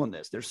not feeling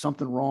this. There's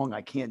something wrong.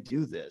 I can't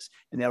do this.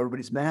 And now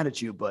everybody's mad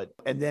at you.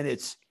 And then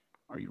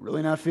are you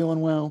really not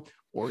feeling well?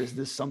 Or is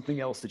this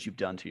something else that you've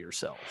done to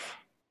yourself?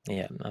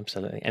 Yeah,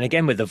 absolutely. And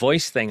again, with the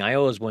voice thing, I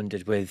always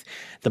wondered with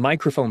the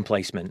microphone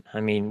placement.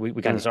 I mean, we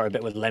kind of saw a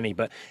bit with Lemmy,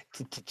 but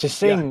to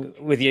sing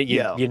with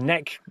your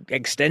neck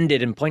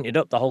extended and pointed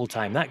up the whole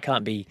time, that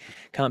can't be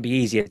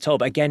easy at all.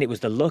 But again, it was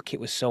the look. It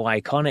was so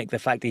iconic. The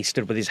fact that he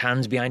stood with his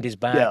hands behind his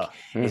back,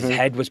 his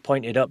head was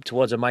pointed up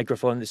towards a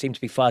microphone that seemed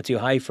to be far too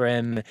high for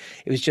him.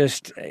 It was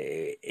just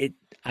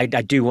I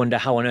do wonder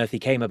how on earth he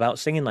came about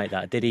singing like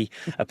that. Did he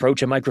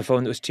approach a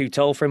microphone that was too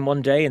tall for him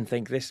one day and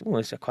think I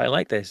quite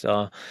like this?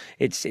 Or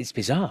it's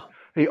bizarre.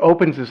 He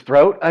opens his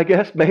throat, I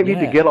guess, maybe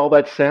to get all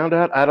that sound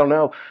out. I don't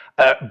know.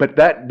 But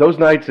those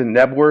nights in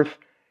Nebworth,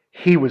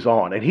 he was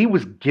on, and he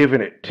was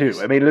giving it too.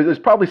 I mean, there's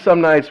probably some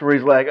nights where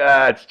he's like,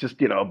 it's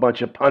just, a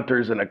bunch of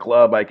punters in a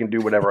club. I can do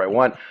whatever I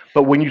want.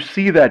 But when you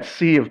see that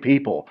sea of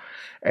people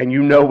and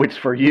it's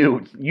for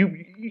you,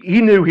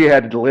 he knew he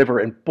had to deliver,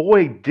 and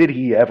boy, did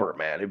he ever,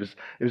 man. It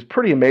was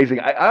pretty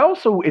amazing. I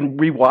also, in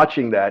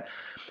rewatching that,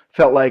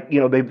 felt like,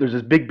 there's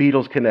this big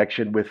Beatles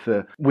connection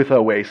with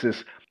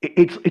Oasis.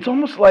 It's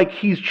almost like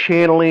he's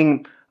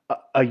channeling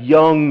a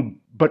young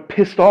but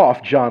pissed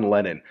off John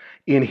Lennon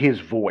in his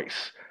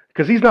voice.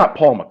 Because he's not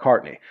Paul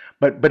McCartney,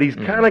 but he's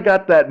kind of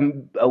got that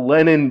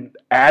Lennon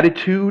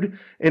attitude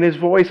in his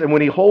voice. And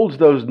when he holds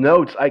those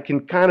notes, I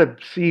can kind of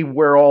see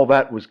where all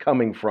that was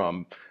coming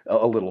from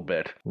a little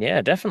bit.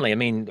 Yeah, definitely. I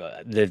mean,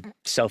 they've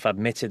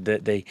self-admitted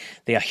that they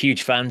are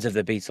huge fans of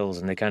the Beatles,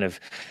 and they kind of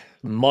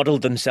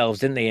modeled themselves,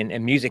 didn't they,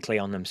 and musically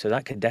on them. So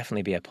that could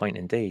definitely be a point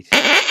indeed.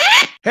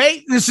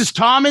 Hey, this is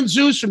Tom and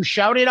Zeus from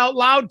Shout It Out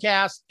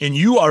Loudcast, and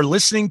you are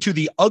listening to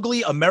the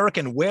Ugly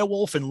American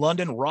Werewolf in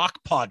London Rock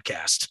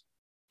Podcast.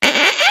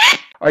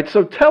 All right,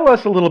 so tell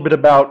us a little bit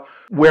about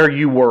where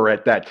you were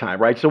at that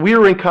time, right? So we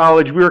were in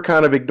college. We were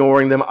kind of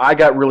ignoring them. I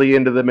got really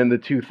into them in the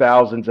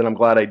 2000s, and I'm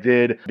glad I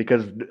did,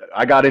 because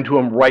I got into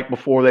them right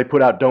before they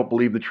put out Don't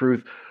Believe the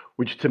Truth,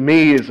 which to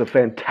me is a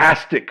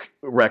fantastic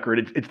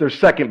record. It's their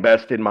second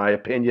best, in my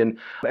opinion.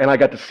 And I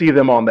got to see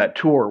them on that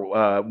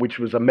tour, which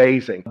was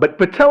amazing.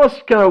 But tell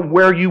us kind of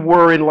where you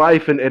were in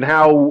life and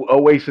how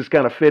Oasis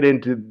kind of fit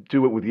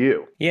into it with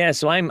you. Yeah,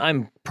 so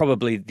I'm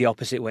probably the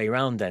opposite way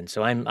around then.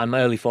 So I'm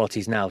early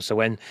 40s now. So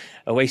when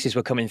Oasis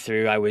were coming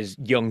through, I was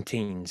young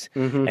teens,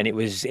 and it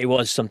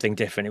was something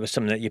different. It was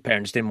something that your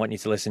parents didn't want you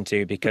to listen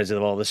to because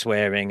of all the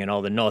swearing and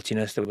all the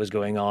naughtiness that was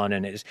going on.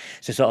 And it's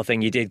the sort of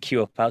thing you did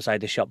queue up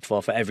outside the shop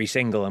for every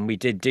single, and we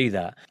did do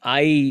that.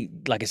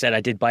 Like I said,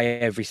 I did buy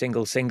every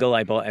single.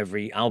 I bought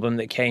every album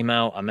that came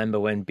out. I remember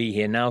when Be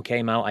Here Now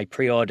came out, I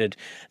pre-ordered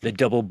the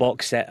double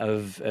box set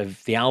of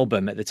the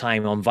album at the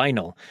time on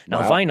vinyl.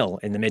 Now, vinyl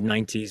in the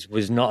mid-90s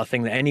was not a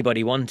thing that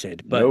anybody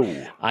wanted, but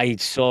I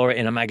saw it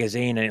in a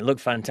magazine and it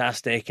looked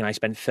fantastic, and I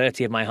spent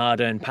 30 of my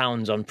hard-earned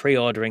pounds on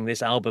pre-ordering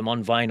this album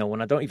on vinyl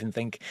when I don't even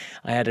think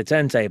I had a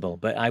turntable,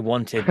 but I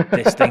wanted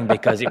this thing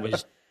because it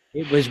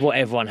was what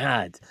everyone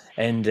had.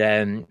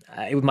 And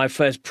my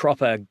first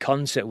proper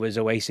concert was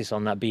Oasis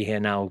on that Be Here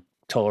Now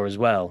tour as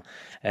well.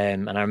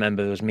 And I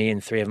remember it was me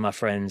and 3 of my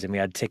friends, and we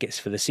had tickets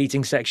for the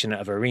seating section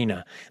of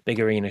big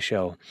arena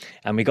show.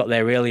 And we got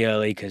there really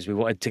early because we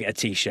wanted to get a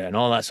T-shirt and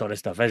all that sort of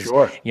stuff. As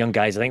young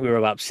guys, I think we were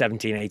about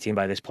 17, 18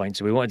 by this point.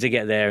 So we wanted to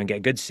get there and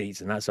get good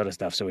seats and that sort of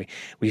stuff. So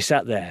we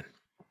sat there.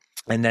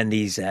 And then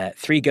these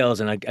three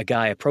girls and a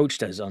guy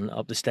approached us on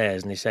up the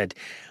stairs, and they said,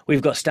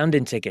 "We've got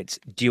standing tickets.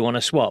 Do you want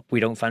to swap? We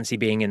don't fancy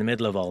being in the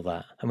middle of all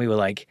that." And we were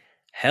like,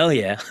 "Hell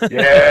yeah!"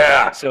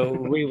 Yeah. So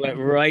we went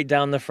right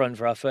down the front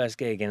for our first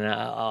gig, and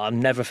I'll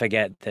never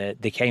forget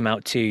that they came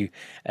out to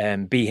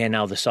 "Be Here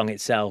Now," the song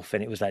itself,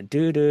 and it was like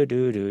do do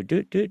do do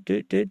do do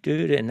do do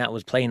do, and that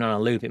was playing on a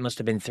loop. It must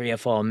have been 3 or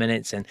 4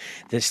 minutes, and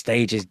the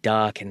stage is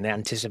dark, and the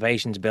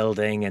anticipation's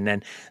building, and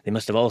then they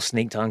must have all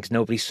sneaked on because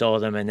nobody saw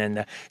them, and then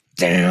the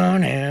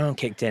down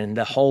kicked in.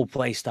 The whole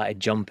place started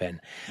jumping.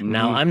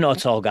 Now I'm not a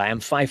tall guy. I'm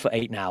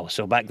 5'8" now.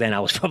 So back then I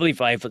was probably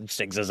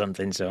 5'6" or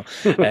something. So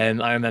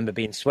I remember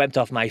being swept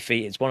off my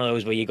feet. It's one of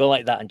those where you go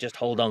like that and just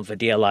hold on for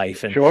dear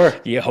life, and Sure.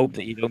 you hope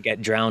that you don't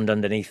get drowned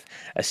underneath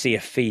a sea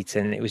of feet.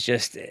 And it was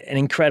just an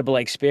incredible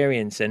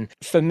experience. And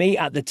for me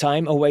at the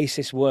time,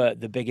 Oasis were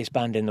the biggest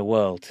band in the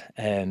world.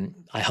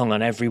 I hung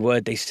on every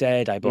word they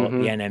said. I bought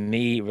the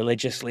NME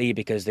religiously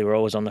because they were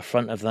always on the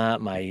front of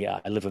that.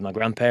 I lived with my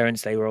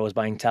grandparents. They were always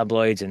buying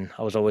tabloids, and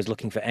I was always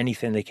looking for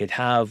anything they could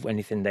have,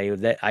 anything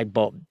I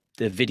bought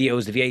the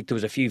videos, there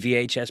was a few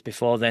VHS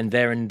before then.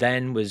 There and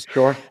Then was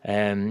Sure.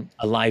 a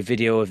live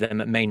video of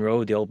them at Main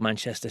Road, the old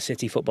Manchester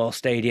City football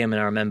stadium,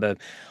 and I remember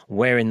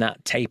wearing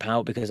that tape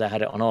out because I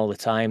had it on all the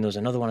time. There was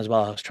another one as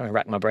well. I was trying to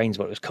rack my brains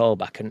what it was called,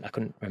 but I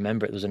couldn't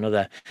remember it. There was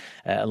another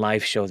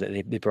live show that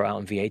they brought out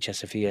on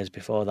VHS a few years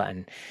before that,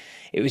 and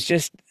it was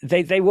just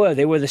they were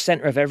the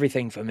center of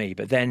everything for me.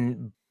 But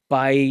then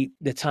by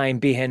the time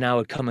Be Here Now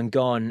had come and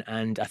gone,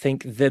 and I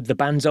think the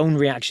band's own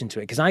reaction to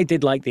it, because I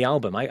did like the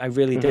album, I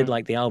really did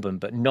like the album,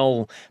 but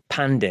Noel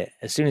panned it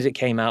as soon as it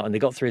came out, and they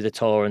got through the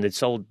tour and they'd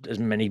sold as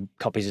many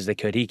copies as they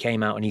could. He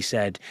came out and he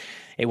said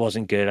it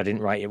wasn't good, I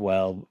didn't write it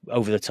well,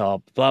 over the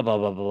top, blah blah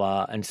blah blah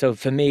blah. And so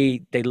for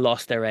me, they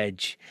lost their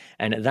edge,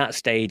 and at that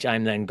stage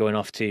I'm then going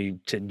off to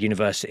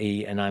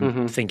university, and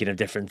I'm thinking of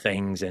different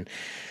things. And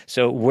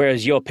so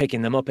whereas you're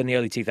picking them up in the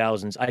early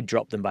 2000s, I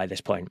dropped them by this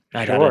point.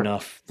 I'd had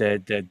enough.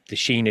 The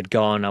sheen had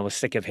gone. I was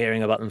sick of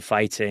hearing about them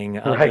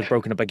fighting. They've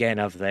broken up again,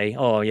 have they?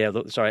 Oh yeah,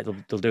 sorry,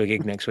 they'll do a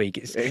gig next week.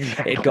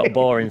 It got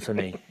boring for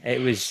me.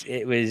 It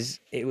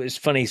was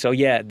funny. So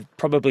yeah,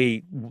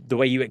 probably the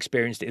way you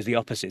experienced it is the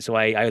opposite. So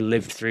I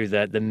lived through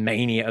the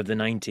mania of the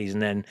 90s,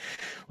 and then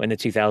when the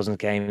 2000s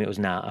came, it was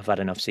I've had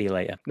enough. See you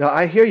later. No,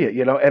 I hear you.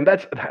 And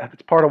that's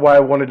part of why I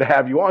wanted to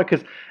have you on,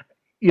 because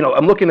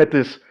I'm looking at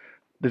this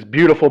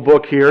beautiful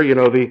book here.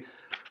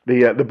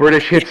 The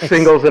British hit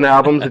singles and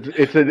albums.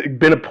 It's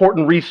been an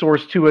important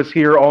resource to us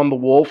here on The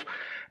Wolf.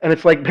 And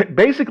it's like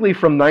basically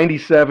from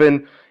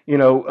 97,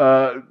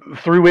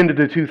 through into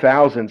the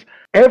 2000s,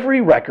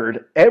 every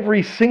record,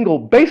 every single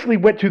basically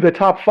went to the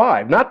top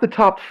 5, not the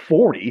top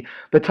 40,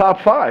 the top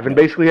 5. And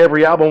basically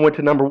every album went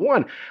to number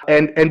 1.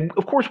 And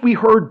of course we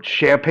heard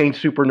Champagne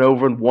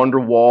Supernova and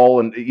Wonderwall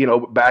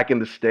and, back in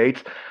the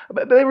States,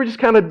 but they were just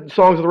kind of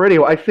songs on the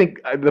radio. I think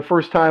the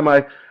first time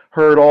I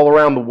heard All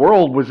Around the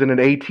World was in an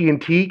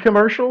AT&T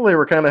commercial. They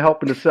were kind of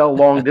helping to sell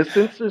long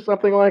distance or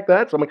something like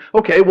that. So I'm like,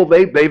 okay, well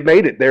they've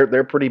made it.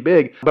 They're pretty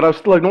big, but I was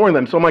still ignoring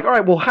them. So I'm like, all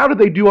right, well how did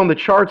they do on the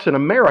charts in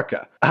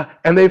America?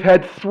 And they've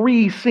had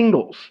 3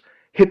 singles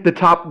hit the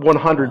top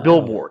 100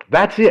 Billboard.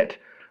 That's it.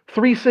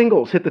 3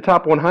 singles hit the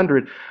top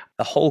 100.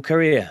 The whole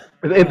career.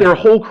 Their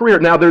whole career.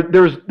 Now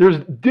there's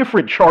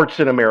different charts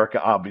in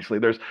America. Obviously,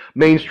 there's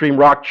mainstream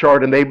rock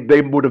chart, and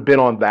they would have been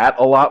on that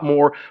a lot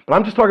more. But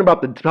I'm just talking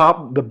about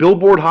the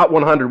Billboard Hot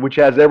 100, which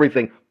has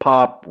everything: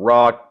 pop,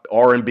 rock,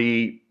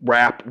 R&B,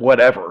 rap,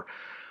 whatever.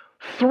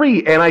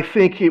 3, and I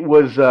think it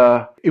was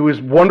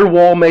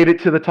Wonderwall made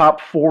it to the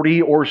top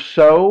 40 or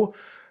so.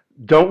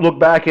 Don't Look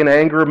Back in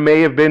Anger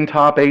may have been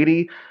top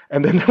 80,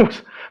 and then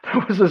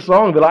there was a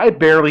song that I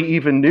barely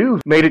even knew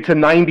made it to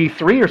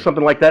 93 or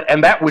something like that,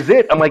 and that was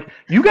it. I'm like,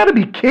 you got to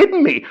be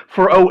kidding me.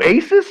 For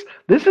Oasis,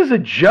 this is a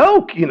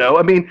joke,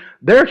 I mean,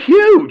 they're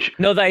huge.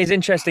 No, that is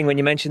interesting when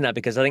you mention that,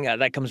 because I think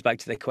that comes back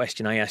to the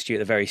question I asked you at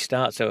the very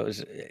start. So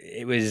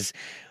it was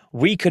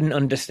we couldn't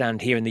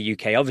understand here in the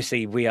UK.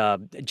 Obviously, we are,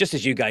 just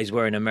as you guys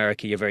were in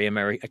America, you're very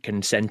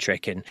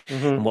American-centric, and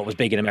what was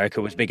big in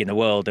America was big in the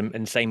world.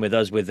 And same with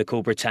us with the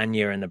Cool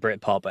Britannia and the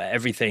Britpop.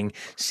 Everything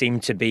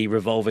seemed to be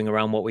revolving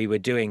around what we were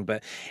doing.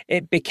 But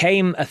it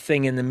became a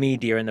thing in the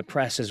media and the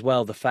press as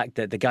well, the fact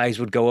that the guys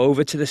would go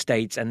over to the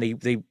States and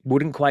they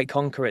wouldn't quite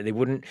conquer it. They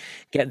wouldn't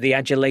get the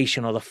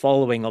adulation or the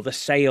following or the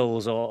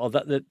sales or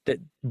that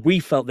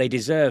we felt they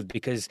deserved,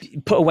 because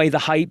put away the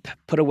hype,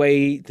 put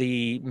away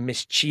the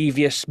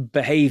mischievous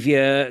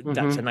behavior,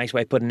 that's a nice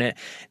way of putting it.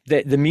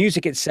 The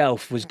music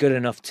itself was good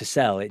enough to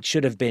sell. It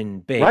should have been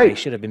big. Right. They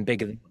should have been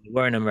bigger than they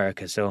were in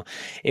America. So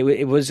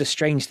it was a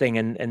strange thing.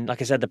 And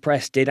like I said, the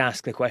press did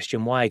ask the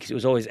question why, because it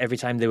was always, every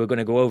time they were going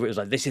to go over, it was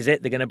like, this is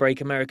it, they're going to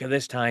break America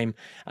this time.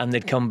 And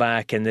they'd come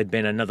back and there'd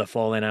been another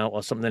falling out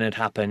or something had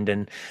happened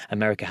and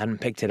America hadn't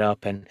picked it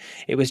up. And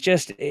it was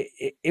just,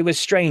 it was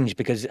strange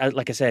because,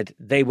 like I said,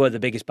 they were the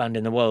biggest band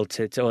in the world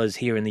to us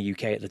here in the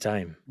UK at the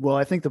time. Well,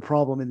 I think the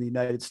problem in the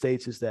United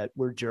States is that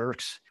we're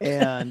jerks.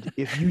 And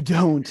if you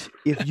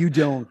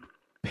don't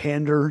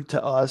pander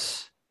to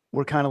us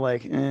we're kind of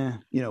like,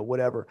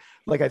 whatever.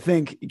 Like, I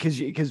think because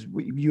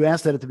you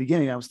asked that at the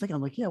beginning, I was thinking,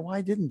 I'm like, yeah,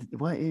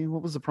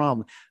 what was the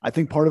problem? I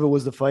think part of it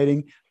was the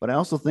fighting, but I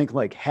also think,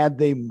 like, had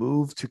they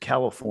moved to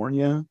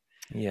California,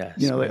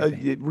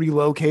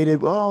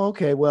 relocated. Oh,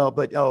 okay. Well,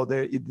 but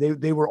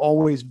they were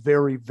always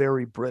very,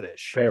 very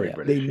British. Very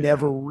British. They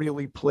never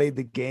really played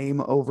the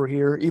game over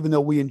here, even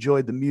though we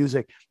enjoyed the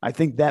music. I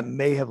think that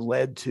may have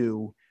led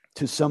to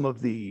some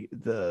of the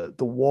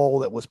wall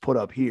that was put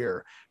up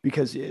here,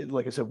 because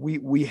like I said,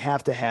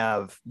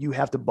 you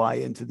have to buy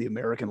into the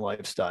American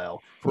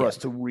lifestyle for us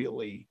to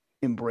really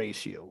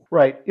embrace you.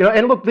 Right.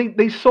 And look,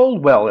 they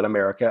sold well in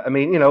America. I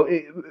mean,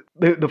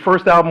 the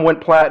first album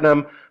went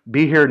platinum.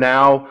 Be Here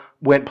Now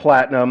went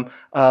platinum.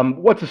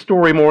 What's the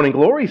Story? Morning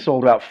Glory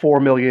sold about 4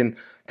 million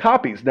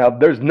copies. Now,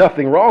 there's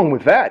nothing wrong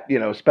with that,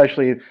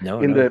 especially in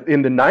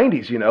the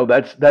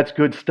 90s. That's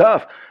good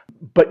stuff.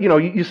 But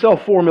you sell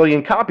 4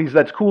 million copies.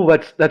 That's cool.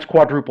 That's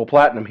quadruple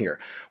platinum here.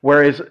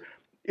 Whereas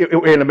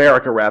in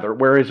America, rather,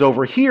 whereas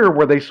over here,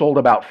 where they sold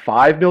about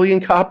 5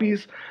 million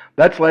copies,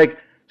 that's like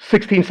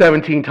 16,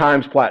 17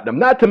 times platinum.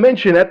 Not to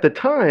mention, at the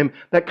time,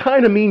 that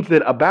kind of means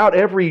that about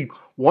every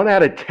 1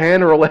 out of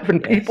 10 or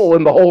 11 people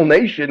in the whole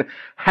nation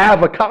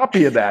have a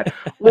copy of that.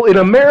 Well, in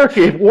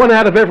America, if 1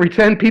 out of every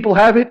 10 people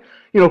have it,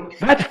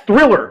 that's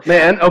Thriller,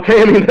 man.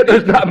 Okay, I mean,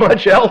 there's not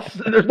much else.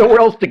 There's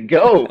nowhere else to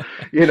go.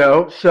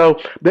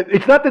 So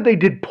it's not that they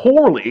did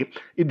poorly,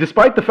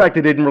 despite the fact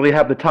they didn't really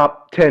have the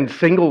top 10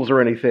 singles or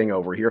anything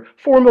over here.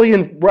 4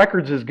 million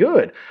records is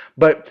good,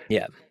 but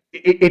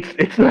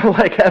it's not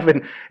like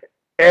having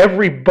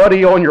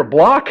everybody on your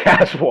block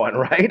has one,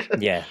 right?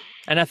 Yeah.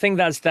 And I think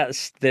that's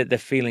the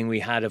feeling we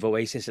had of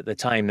Oasis at the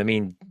time. I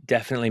mean,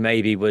 definitely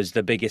maybe was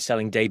the biggest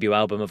selling debut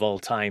album of all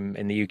time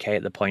in the UK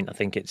at the point. I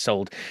think it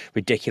sold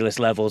ridiculous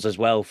levels as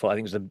well. I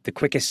think it was the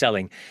quickest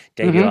selling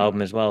debut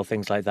album as well,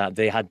 things like that.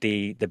 They had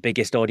the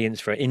biggest audience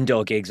for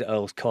indoor gigs at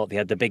Earl's Court. They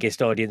had the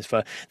biggest audience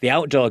for the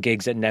outdoor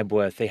gigs at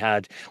Nebworth. They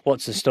had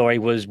What's the Story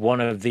was one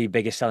of the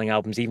biggest selling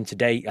albums even to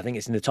date. I think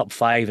it's in the top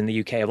 5 in the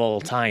UK of all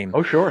time.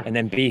 Oh, sure. And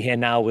then Be Here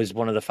Now was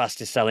one of the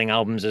fastest selling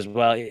albums as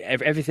well.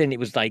 Everything, it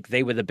was like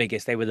they were the biggest.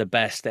 They were the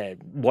best,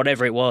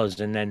 whatever it was.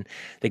 And then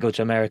they go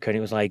to America and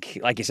it was like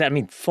you said, I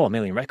mean, 4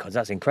 million records,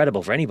 that's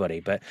incredible for anybody,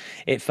 but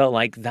it felt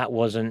like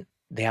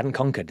they hadn't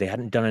conquered, they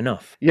hadn't done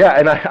enough. Yeah,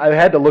 and I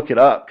had to look it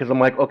up because I'm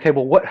like, okay,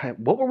 well, what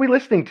were we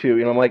listening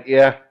to? I'm like,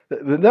 yeah,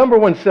 the number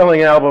one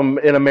selling album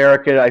in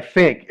America, I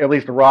think, at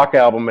least the rock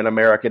album in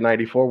America in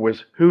 '94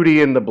 was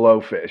Hootie and the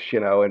Blowfish,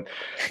 and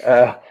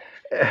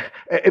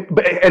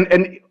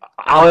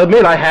I'll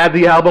admit I had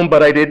the album,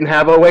 but I didn't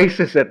have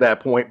Oasis at that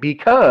point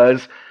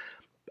because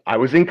I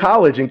was in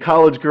college, and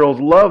college girls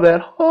love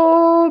that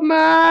Hold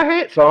My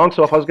Hand song.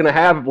 So if I was going to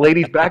have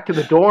ladies back to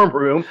the dorm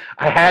room,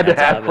 I had to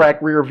have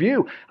Crack Rear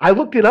View. I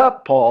looked it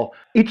up, Paul.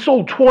 It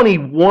sold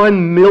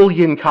 21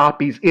 million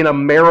copies in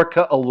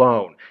America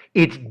alone.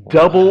 It's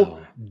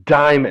double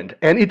diamond,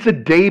 and it's a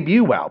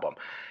debut album.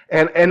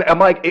 And I'm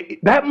like,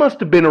 that must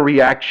have been a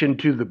reaction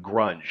to the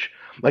grunge.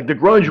 Like, the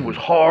grunge was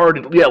hard,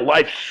 and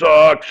life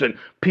sucks, and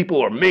people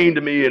are mean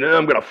to me, and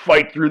I'm going to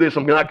fight through this.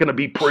 I'm not going to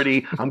be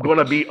pretty. I'm going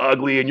to be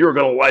ugly, and you're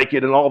going to like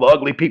it, and all the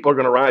ugly people are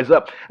going to rise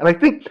up. And I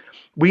think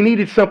we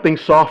needed something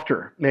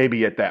softer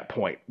maybe at that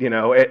point,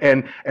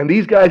 and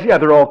these guys,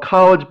 they're all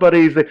college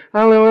buddies.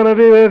 I want to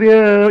be with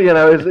you,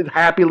 it's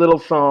happy little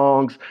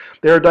songs.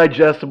 They're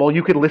digestible.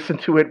 You could listen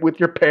to it with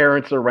your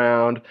parents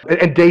around.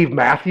 And Dave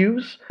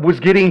Matthews was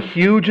getting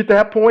huge at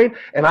that point,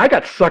 and I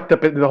got sucked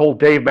up into the whole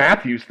Dave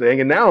Matthews thing,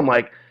 and now I'm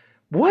like,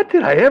 what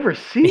did I ever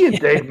see in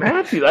Dave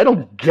Matthews? I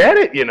don't get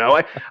it,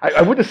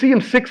 I went to see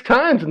him 6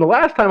 times, and the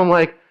last time I'm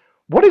like,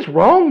 what is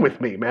wrong with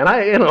me, man?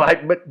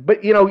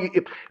 But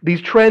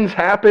these trends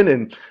happen,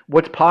 and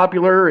what's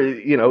popular,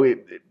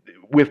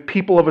 with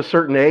people of a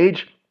certain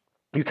age,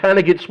 you kind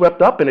of get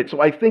swept up in it.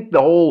 So I think the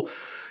whole,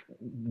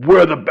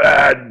 we're the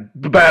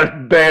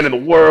baddest band in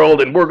the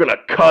world, and we're going to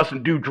cuss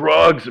and do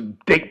drugs and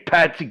date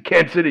Patsy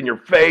Kensit in your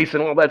face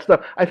and all that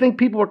stuff. I think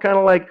people are kind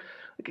of like,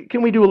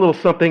 can we do a little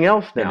something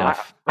else now?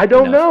 I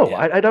don't know.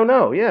 Yeah. I don't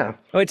know. Yeah.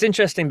 Well, it's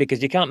interesting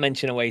because you can't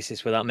mention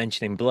Oasis without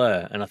mentioning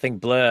Blur. And I think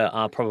Blur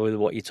are probably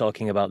what you're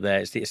talking about there.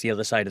 It's the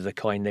other side of the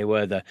coin. They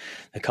were the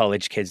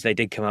college kids. They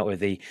did come out with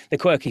the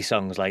quirky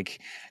songs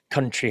like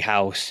Country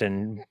House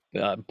and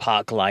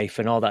Park Life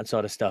and all that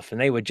sort of stuff.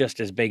 And they were just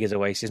as big as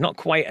Oasis. Not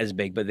quite as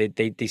big, but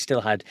they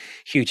still had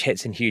huge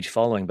hits and huge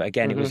following. But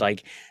again, it was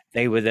like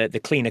they were the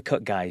cleaner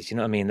cut guys. You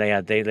know what I mean?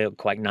 They looked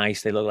quite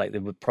nice. They looked like they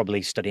were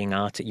probably studying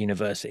art at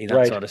university,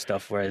 that sort of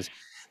stuff. Whereas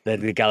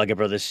the Gallagher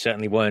brothers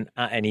certainly weren't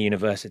at any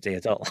university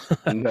at all.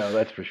 No,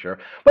 that's for sure.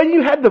 But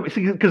you had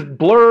because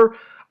Blur,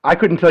 I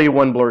couldn't tell you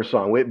one Blur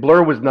song.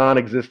 Blur was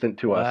non-existent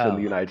to us in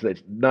the United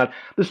States. Not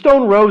the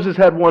Stone Roses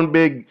had one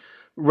big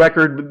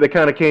record that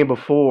kind of came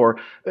before.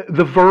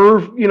 The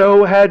Verve,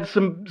 had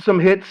some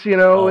hits,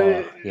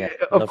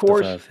 of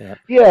course. Verve,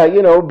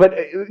 but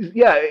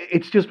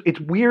it's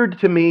weird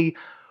to me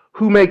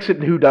who makes it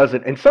and who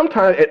doesn't. And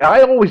sometimes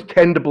I always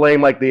tend to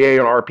blame like the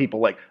A&R people,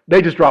 like they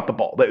just dropped the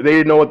ball. They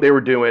didn't know what they were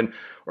doing.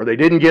 or they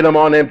didn't get them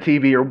on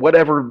MTV or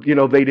whatever,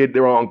 they did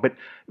wrong. But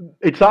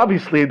it's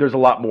obviously there's a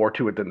lot more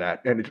to it than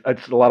that. And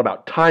it's a lot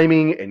about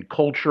timing and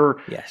culture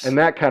and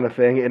that kind of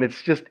thing. And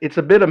it's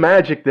a bit of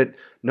magic that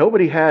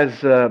nobody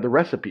has the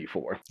recipe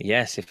for.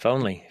 Yes, if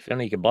only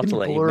you could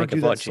bottle it, you'd make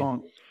a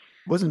fortune.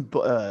 Wasn't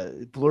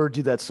Blur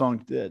do that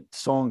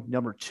song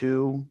number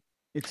 2?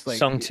 It's like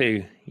song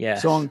 2, yeah.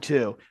 Song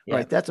 2,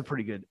 right? That's a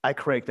pretty good. I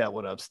crank that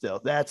one up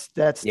still. That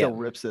still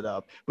rips it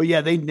up. But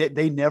yeah, they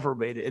never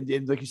made it.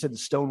 And like you said, the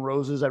Stone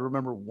Roses. I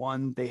remember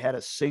one. They had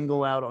a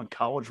single out on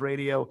college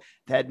radio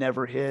that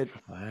never hit.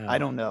 Wow. I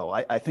don't know.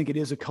 I think it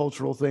is a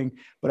cultural thing,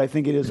 but I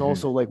think it is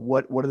also like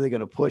what are they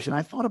going to push? And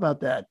I thought about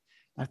that.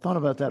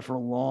 For a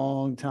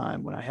long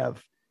time when I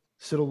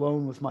sit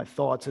alone with my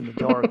thoughts in the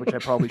dark, which I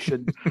probably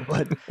shouldn't.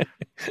 But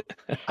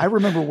I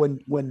remember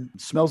when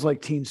Smells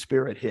Like Teen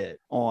Spirit hit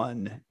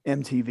on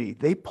MTV,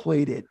 they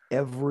played it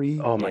every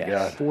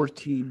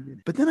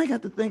 14. But then I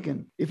got to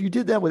thinking, if you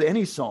did that with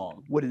any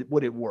song, would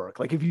it work?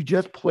 Like if you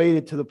just played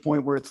it to the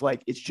point where it's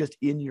like, it's just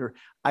in your,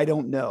 I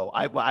don't know.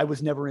 I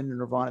was never into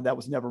Nirvana. That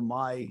was never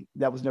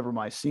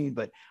my scene,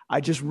 but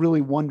I just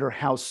really wonder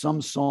how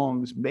some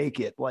songs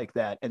make it like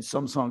that and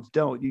some songs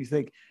don't. You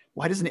think,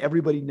 why doesn't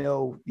everybody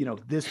know,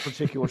 this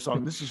particular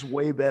song? This is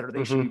way better.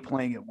 They should be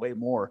playing it way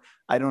more.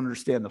 I don't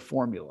understand the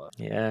formula.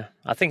 Yeah.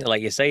 I think,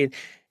 like you say,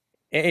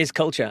 it is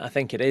culture. I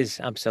think it is.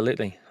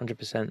 Absolutely.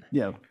 100%.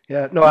 Yeah.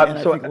 Yeah. No, I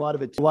think a lot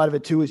of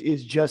it too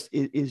is just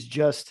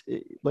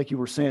like you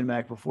were saying,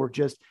 Mac, before,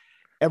 just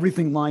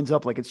everything lines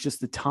up. Like it's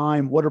just the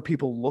time. What are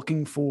people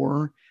looking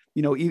for?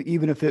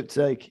 Even if it's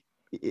like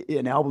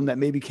an album that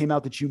maybe came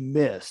out that you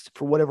missed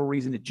for whatever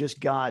reason,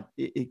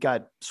 it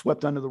got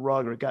swept under the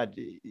rug, or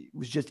it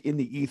was just in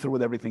the ether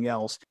with everything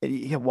else.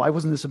 Why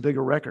wasn't this a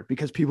bigger record?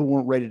 Because people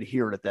weren't ready to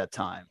hear it at that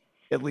time,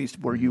 at least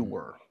where you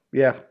were.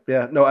 Yeah.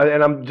 No,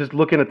 and I'm just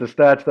looking at the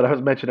stats that I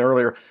was mentioning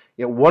earlier.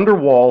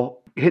 Wonderwall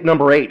hit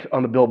number 8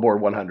 on the Billboard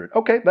 100.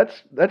 Okay,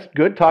 that's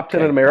good. Top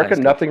 10 in America.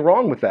 Nothing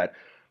wrong with that.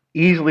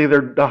 Easily,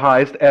 they're the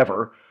highest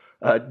ever.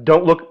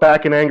 Don't Look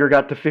Back in Anger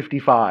got to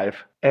 55,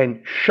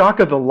 and Shock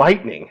of the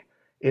Lightning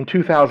in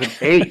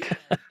 2008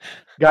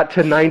 got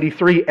to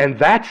 93, and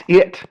that's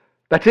it.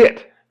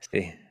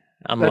 See,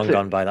 I'm long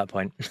gone by that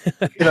point.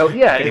 Well,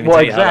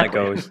 exactly. How that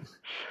goes.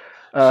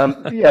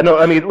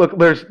 I mean, look,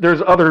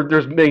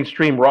 there's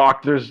mainstream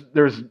rock. There's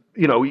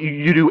you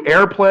do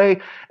Airplay,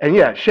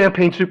 and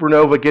Champagne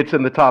Supernova gets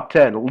in the top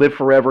 10. Live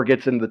Forever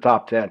gets into the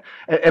top 10,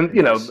 and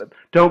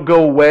Don't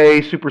Go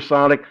Away,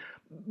 Supersonic.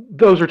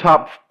 Those are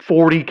top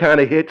 40 kind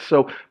of hits,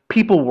 so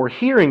people were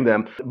hearing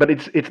them. But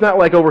it's not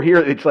like over here.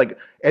 It's like,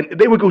 and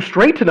they would go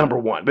straight to number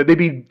 1, but they'd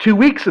be 2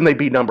 weeks and they'd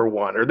be number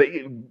 1, or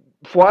they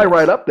fly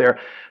right up there.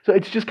 So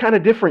it's just kind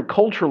of different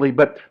culturally.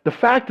 But the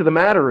fact of the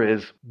matter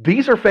is,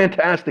 these are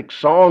fantastic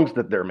songs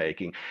that they're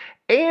making,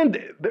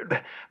 and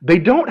they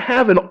don't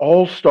have an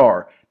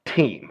all-star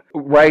team,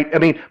 right? I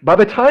mean, by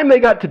the time they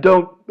got to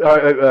Don't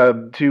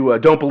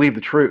Believe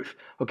the Truth,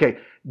 okay,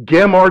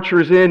 Gem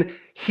Archer's in.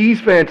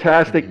 He's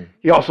fantastic.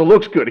 He also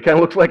looks good. He kind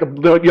of looks like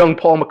a young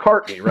Paul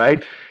McCartney,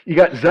 right? You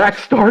got Zach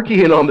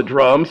Starkey in on the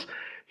drums.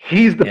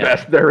 He's the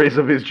best there is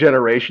of his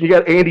generation. You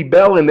got Andy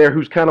Bell in there,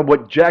 who's kind of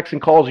what Jackson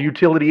calls a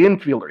utility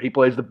infielder. He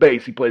plays the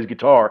bass, he plays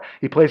guitar,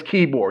 he plays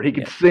keyboard, he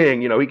can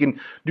sing, he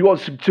can do all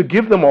to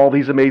give them all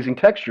these amazing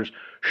textures.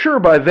 Sure,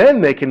 by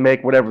then they can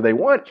make whatever they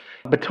want,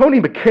 but Tony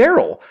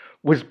McCarroll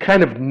was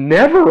kind of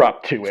never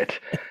up to it.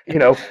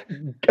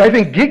 I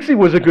think Giggsy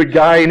was a good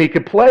guy and he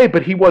could play,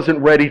 but he wasn't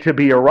ready to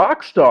be a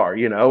rock star,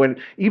 and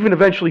even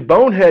eventually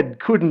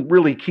Bonehead couldn't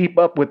really keep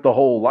up with the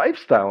whole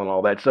lifestyle and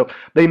all that. So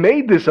they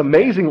made this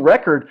amazing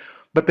record,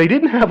 but they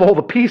didn't have all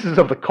the pieces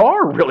of the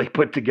car really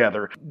put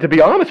together, to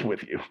be honest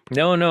with you.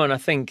 No, and I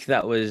think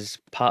that was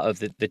part of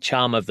the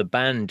charm of the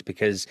band,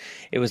 because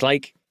it was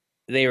like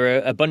they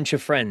were a bunch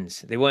of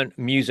friends. They weren't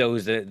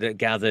musos that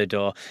gathered,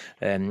 or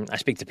I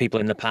speak to people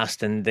in the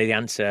past and they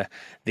answer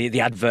the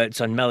adverts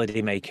on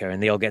Melody Maker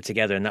and they all get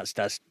together and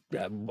that's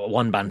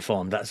one band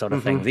form, that sort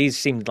of thing. These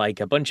seemed like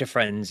a bunch of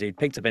friends who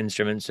picked up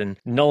instruments, and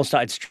Noel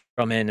started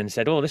strumming and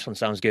said, oh, this one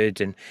sounds good,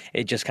 and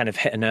it just kind of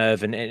hit a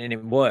nerve and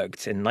it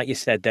worked. And like you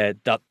said,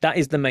 that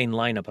is the main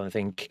lineup. I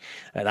think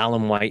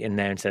Alan White in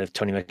there instead of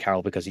Tony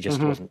McCarroll, because he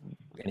just wasn't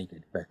any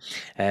good. But,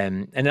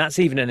 and that's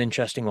even an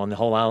interesting one, the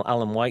whole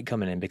Alan White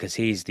coming in, because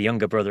he's the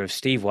younger brother of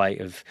Steve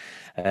White of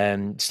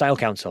Style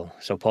Council,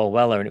 so Paul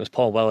Weller, and it was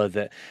Paul Weller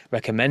that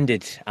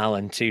recommended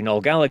Alan to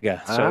Noel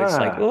Gallagher. So it's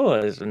like,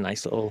 there's a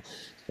nice little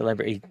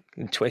celebrity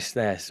twist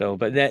there. So,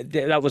 but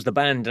that was the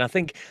band, and I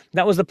think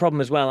that was the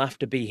problem as well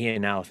after Be Here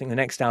Now. I think the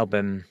next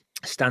album,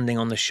 Standing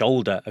on the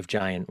Shoulder of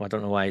Giant, I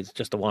don't know why it's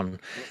just a one.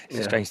 It's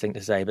a strange thing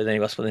to say, but anyway,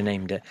 that's what they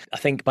named it. I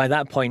think by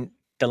that point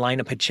the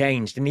lineup had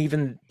changed, and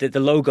even the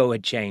logo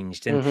had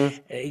changed, and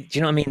do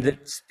you know what I mean?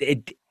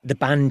 The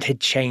band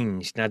had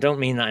changed, and I don't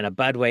mean that in a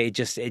bad way. It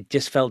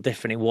just felt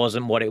different. It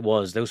wasn't what it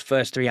was. Those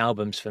first 3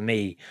 albums for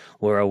me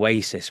were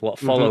Oasis. What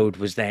followed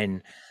was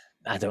then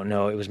I don't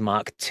know. It was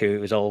Mark II.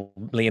 It was all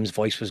Liam's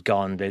voice was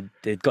gone. They'd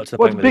got to the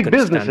Well, point it's where they big couldn't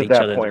business stand at each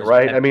that other. point,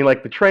 right? I mean,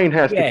 like the train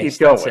has to keep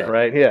that's going, it.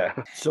 right?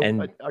 Yeah. So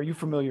And are you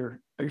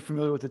familiar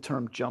with the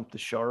term "jump the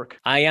shark"?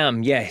 I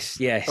am. Yes.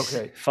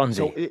 Okay.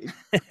 Fonzie.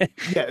 So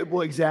yeah,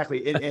 well,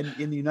 exactly. And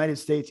in the United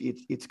States,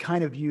 it's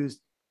kind of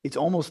used. It's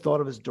almost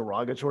thought of as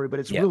derogatory, but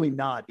it's really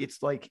not.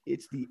 It's like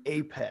it's the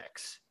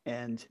apex.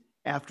 And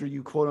after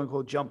you quote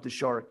unquote jump the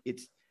shark,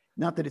 it's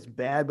not that it's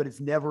bad, but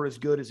it's never as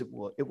good as it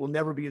will. It will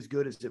never be as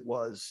good as it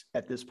was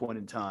at this point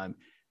in time.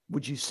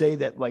 Would you say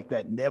that like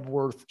that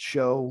Nebworth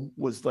show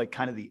was like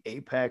kind of the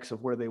apex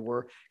of where they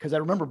were? Because I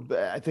remember,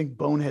 I think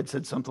Bonehead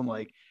said something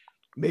like,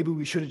 maybe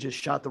we should have just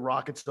shot the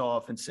rockets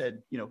off and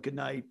said, good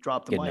night,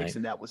 drop the mics,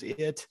 and that was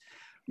it.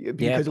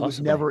 Because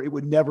it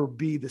would never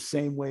be the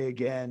same way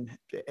again.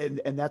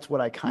 And that's what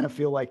I kind of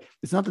feel like.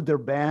 It's not that they're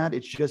bad.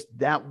 It's just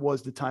that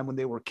was the time when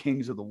they were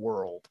kings of the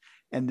world.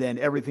 And then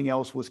everything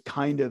else was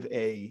kind of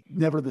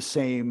never the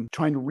same,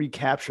 trying to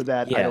recapture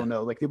that. Yeah. I don't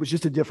know. Like it was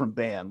just a different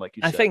band, like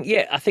you said.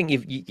 I think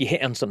you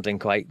hit on something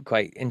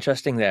quite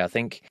interesting there. I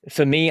think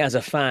for me as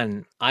a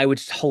fan, I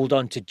would hold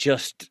on to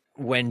just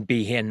when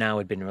Be Here Now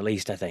had been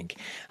released. I think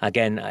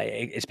again,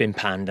 it's been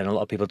panned and a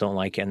lot of people don't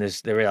like it. And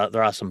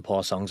there are some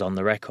poor songs on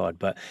the record,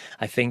 but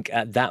I think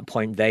at that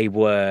point they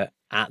were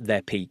at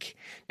their peak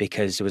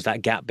because there was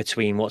that gap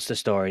between what's the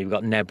story. We've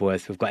got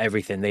Nebworth, we've got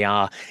everything.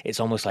 It's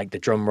almost like the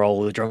drum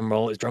roll, it's drum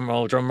roll, drum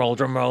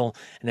roll.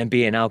 And then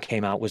Be Here Now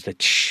came out, was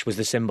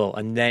the symbol.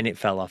 And then it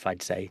fell off,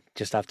 I'd say,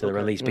 just after the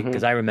release,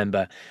 because I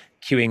remember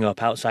queuing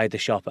up outside the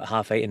shop at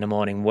 8:30 in the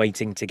morning,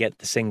 waiting to get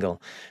the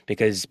single,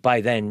 because by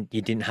then you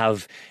didn't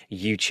have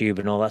YouTube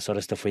and all that sort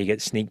of stuff where you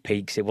get sneak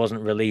peeks. It wasn't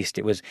released.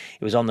 It was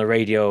on the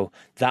radio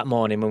that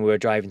morning when we were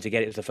driving to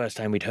get it. It was the first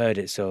time we'd heard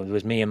it. So it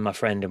was me and my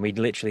friend, and we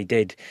literally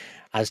did,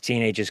 as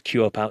teenagers,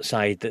 queue up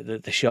outside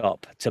the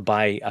shop to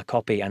buy a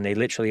copy, and they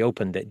literally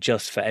opened it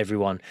just for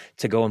everyone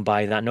to go and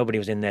buy that. Nobody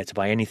was in there to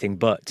buy anything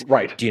but,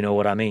 right. Do you know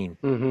what I mean?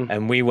 Mm-hmm.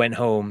 And we went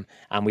home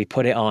and we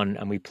put it on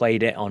and we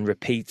played it on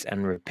repeat.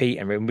 And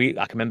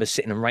I can remember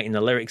sitting and writing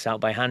the lyrics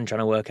out by hand, trying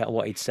to work out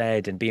what he'd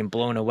said and being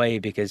blown away,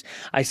 because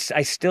I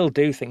still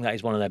do think that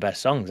is one of their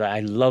best songs.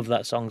 I love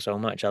that song so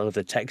much. I love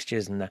the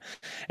textures and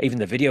even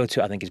the video to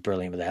it. I think is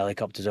brilliant with the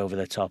helicopters over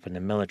the top and the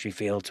military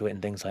feel to it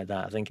and things like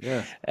that. I think,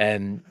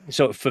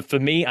 So for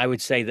me, I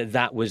would say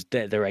that was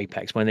their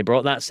apex. When they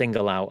brought that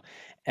single out,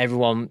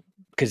 everyone,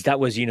 because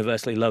that was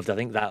universally loved. I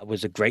think that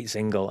was a great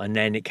single. And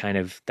then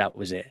that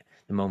was it.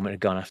 The moment had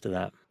gone after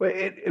that.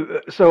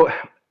 So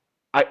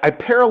I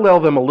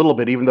parallel them a little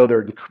bit, even though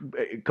they're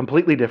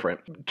completely different,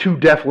 to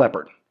Def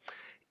Leppard.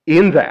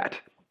 In that,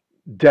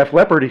 Def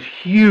Leppard is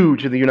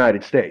huge in the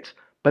United States,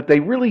 but they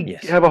really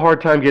have a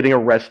hard time getting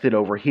arrested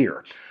over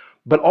here.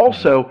 But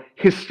also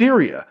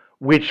Hysteria,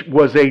 which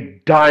was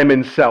a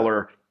diamond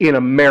seller in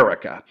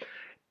America.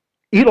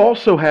 It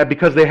also had,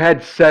 because they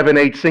had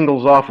 7-8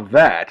 singles off of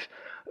that,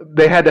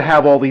 they had to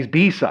have all these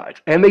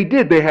B-sides. And they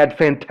did. They had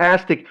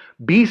fantastic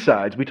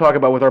B-sides. We talk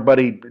about with our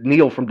buddy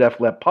Neil from Def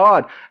Leppard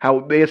Pod,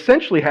 how they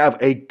essentially have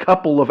a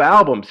couple of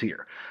albums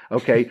here.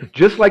 Okay,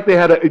 just like they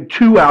had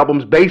 2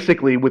 albums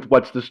basically with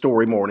What's the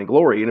Story, Morning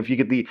Glory. And if you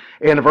get the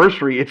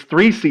anniversary, it's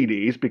 3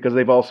 CDs because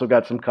they've also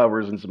got some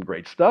covers and some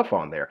great stuff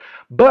on there.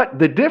 But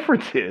the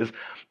difference is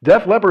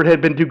Def Leppard had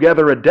been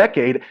together a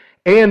decade,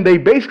 and they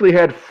basically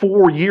had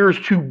 4 years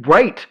to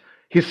write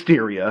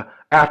Hysteria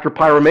after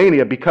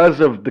Pyromania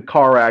because of the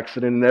car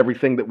accident and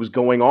everything that was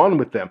going on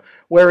with them.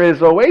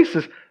 Whereas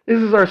Oasis,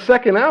 this is our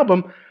second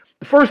album.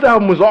 The first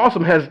album was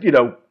awesome, has,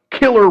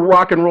 killer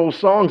rock and roll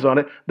songs on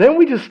it. Then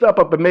we just step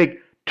up and make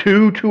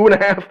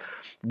 2.5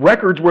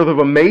 records worth of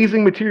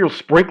amazing material,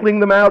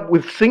 sprinkling them out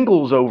with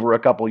singles over a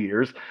couple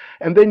years.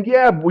 And then,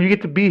 you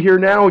get to Be Here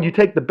Now and you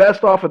take the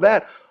best off of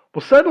that.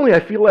 Well, suddenly I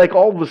feel like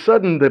all of a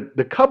sudden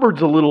the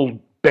cupboard's a little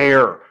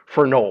bare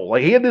for Noel.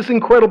 Like, he had this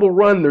incredible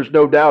run, there's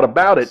no doubt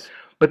about it.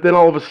 But then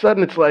all of a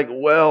sudden it's like,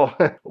 well,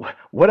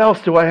 what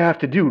else do I have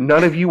to do?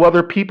 None of you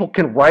other people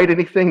can write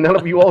anything. None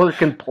of you other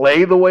can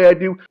play the way I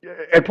do.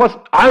 And plus,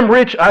 I'm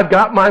rich. I've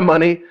got my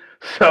money.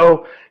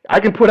 So I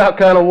can put out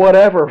kind of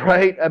whatever,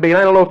 right? I mean,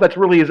 I don't know if that's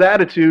really his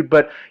attitude,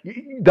 but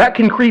that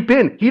can creep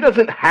in. He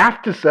doesn't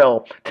have to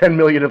sell 10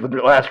 million of the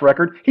last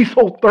record. He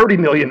sold 30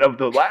 million of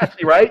the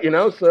last, right?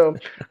 So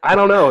I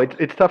don't know.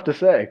 It's tough to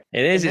say.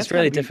 It is. It's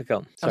really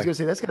difficult. I was going to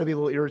say, that's going to be a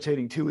little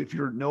irritating too if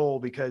you're Noel,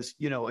 because,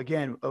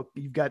 again,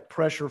 you've got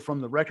pressure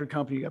from the record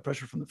company, you got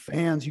pressure from the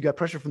fans, you got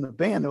pressure from the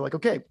band. They're like,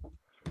 okay,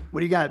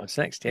 what do you got? What's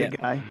next? Yeah.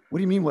 Guy? What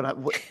do you mean?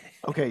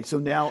 Okay, so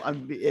now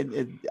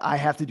I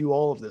have to do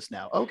all of this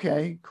now.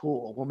 Okay,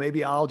 cool. Well,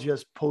 maybe I'll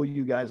just pull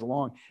you guys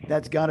along.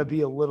 That's got to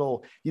be a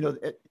little,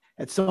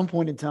 at some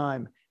point in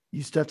time,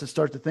 you have to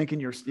start to think in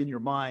your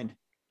mind,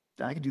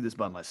 I can do this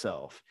by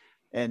myself.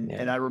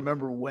 And I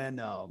remember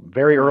when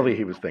very early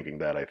he was thinking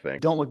that, I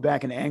think. Don't Look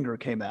Back in Anger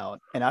came out,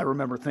 and I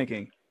remember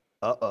thinking,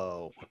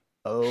 oh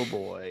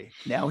boy,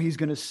 now he's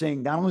going to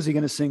sing. Not only is he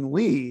going to sing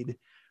lead,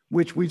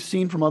 which we've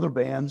seen from other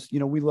bands.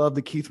 We love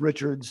the Keith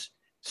Richards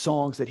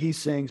songs that he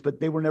sings, but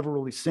they were never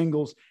really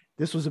singles.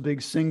 This was a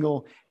big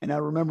single. And I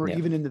remember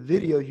even in the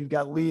video, you've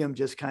got Liam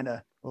just kind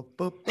of,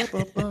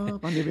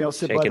 maybe I'll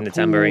sit by shaking the the pool.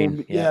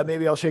 tambourine. Yeah,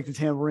 maybe I'll shake the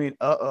tambourine.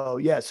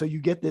 Yeah. So you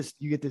get this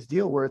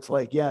deal where it's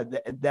like,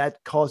 that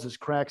causes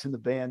cracks in the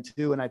band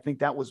too. And I think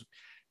that was,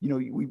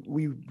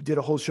 we did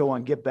a whole show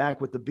on Get Back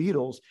with the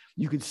Beatles.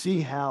 You could see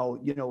how,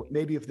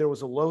 maybe if there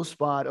was a low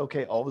spot,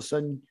 okay, all of a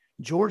sudden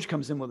George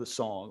comes in with a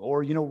song,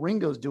 or,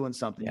 Ringo's doing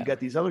something. You got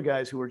these other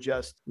guys who are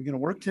just, we're going to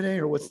work today,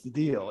 or what's the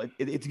deal?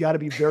 It's got to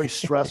be very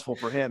stressful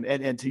for him.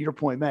 And to your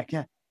point, Mac,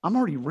 I'm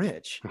already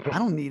rich. I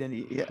don't need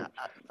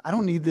I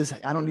don't need this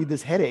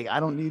headache. I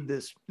don't need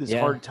this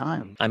hard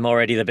time. I'm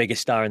already the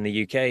biggest star in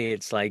the UK.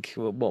 It's like,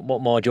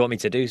 what more do you want me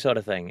to do, sort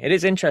of thing. It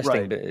is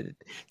interesting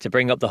to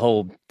bring up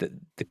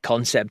the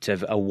concept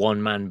of a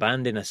one-man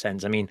band in a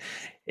sense. I mean,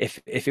 if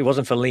it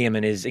wasn't for Liam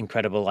and his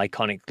incredible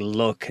iconic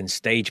look and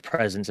stage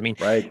presence, I mean,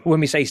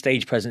 when we say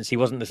stage presence, he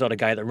wasn't the sort of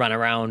guy that ran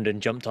around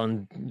and jumped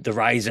on the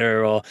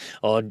riser or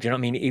do you know what I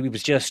mean?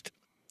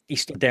 He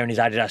stood there in his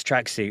Adidas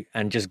tracksuit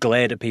and just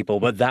glared at people,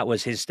 but that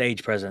was his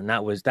stage presence.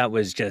 That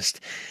was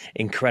just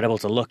incredible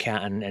to look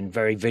at and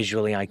very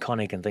visually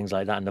iconic and things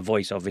like that, and the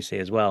voice obviously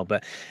as well.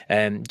 But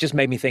just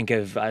made me think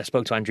of, I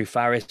spoke to Andrew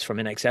Farris from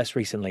INXS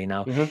recently.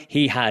 Now,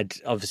 he had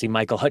obviously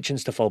Michael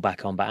Hutchence to fall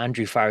back on, but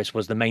Andrew Farris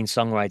was the main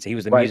songwriter. He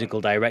was the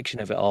musical direction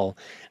of it all,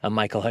 and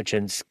Michael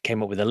Hutchence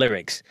came up with the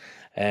lyrics.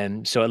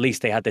 So at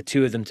least they had the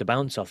two of them to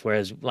bounce off.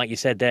 Whereas, like you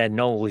said there,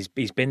 Noel,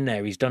 he's been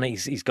there, he's done it,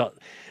 he's got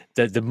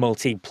the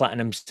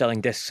multi-platinum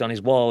selling discs on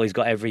his wall, he's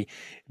got every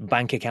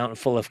bank account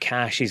full of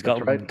cash, he's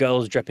got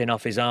girls dripping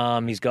off his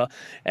arm, he's got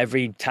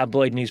every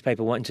tabloid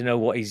newspaper wanting to know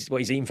what he's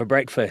eating for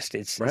breakfast.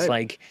 It's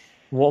like,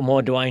 what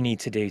more do I need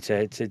to do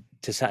to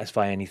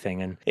satisfy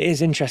anything? And it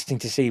is interesting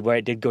to see where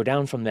it did go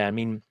down from there. I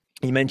mean,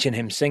 you mentioned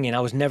him singing. I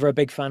was never a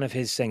big fan of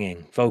his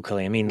singing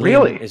vocally. I mean,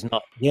 Liam is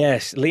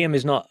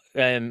not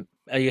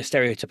a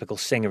stereotypical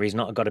singer. He's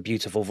not got a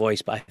beautiful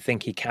voice, but I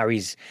think he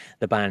carries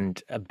the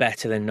band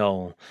better than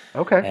Noel.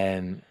 Okay.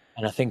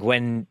 And I think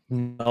when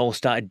Noel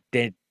started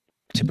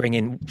to bring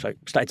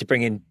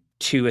in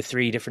 2 or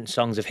 3 different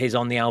songs of his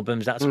on the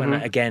albums, that's when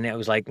again it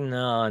was like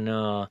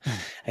no.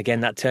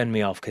 Again, that turned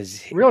me off,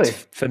 because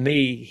for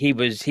me he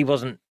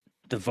wasn't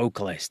the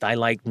vocalist. I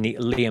liked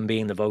Liam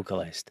being the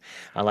vocalist.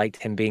 I liked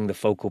him being the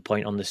focal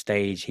point on the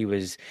stage. He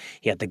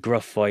had the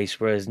gruff voice,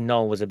 whereas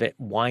Noel was a bit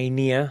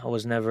whinier. I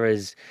was never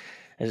as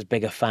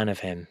big a fan of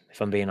him, if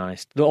I'm being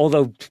honest.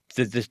 Although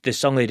the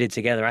song they did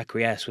together,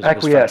 Acquiesce, was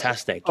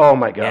fantastic. Oh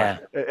my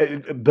God.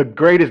 The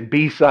greatest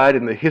B-side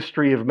in the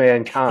history of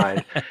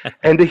mankind.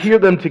 And to hear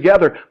them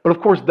together. But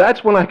of course,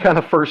 that's when I kind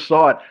of first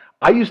saw it.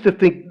 I used to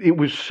think it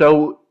was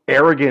so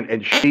arrogant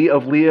and shitty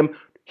of Liam.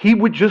 He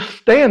would just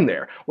stand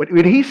there.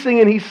 When he's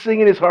singing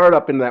his heart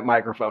up in that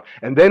microphone.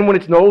 And then when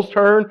it's Noel's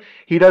turn,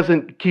 he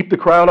doesn't keep the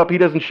crowd up. He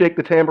doesn't shake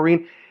the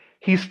tambourine.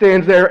 He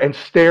stands there and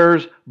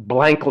stares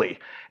blankly.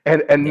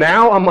 And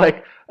now I'm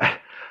like,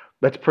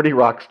 that's pretty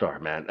rock star,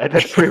 man.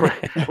 That's pretty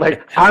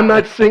like, I'm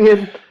not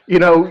singing, you're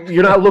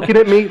not looking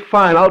at me.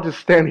 Fine, I'll just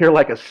stand here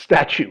like a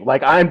statue.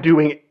 Like I'm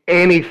doing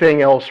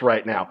anything else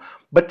right now.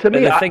 But to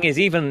me, the thing is,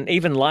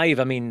 even live,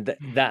 I mean,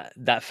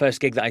 that first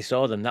gig that I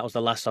saw them, that was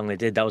the last song they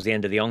did. That was the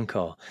end of the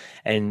encore.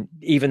 And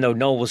even though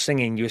Noel was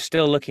singing, you were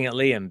still looking at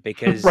Liam,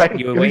 because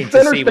you were waiting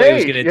to see what he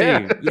was going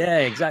to do. Yeah,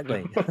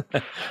 exactly.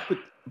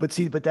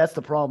 But that's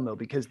the problem though,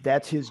 because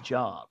that's his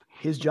job.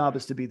 His job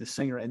is to be the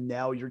singer, and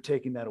now you're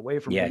taking that away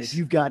from him. If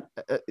you've got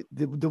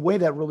the way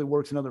that really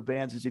works in other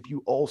bands is if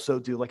you also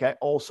do, like I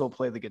also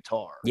play the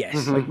guitar.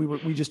 Yes. Like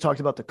we just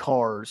talked about the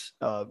Cars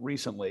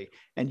recently,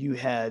 and you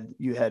had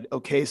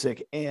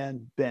Oasis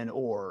and Ben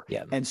Orr.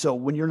 Yeah. And so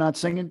when you're not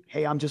singing,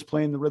 hey, I'm just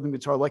playing the rhythm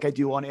guitar like I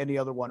do on any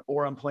other one,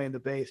 or I'm playing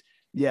the bass.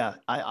 Yeah,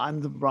 I'm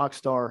the rock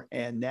star,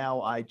 and now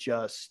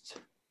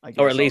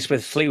or at least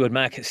with Fleetwood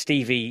Mac,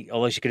 Stevie,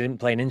 although she couldn't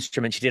play an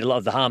instrument, she did a lot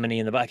of the harmony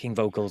and the backing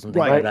vocals and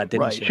things like that,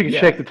 didn't she? She could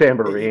shake the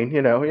tambourine,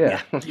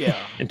 Yeah.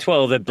 And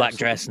twirl the black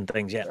dress and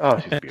things, Oh,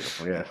 she's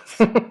beautiful, yes.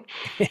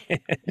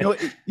 I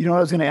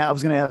was going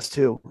to ask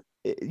too.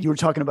 You were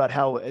talking about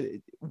how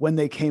when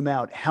they came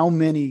out, how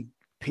many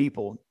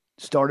people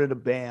started a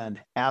band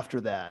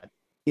after that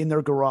in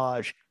their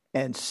garage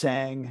and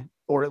sang,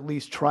 or at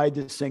least tried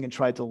to sing and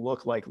tried to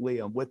look like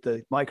Liam with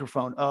the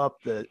microphone up,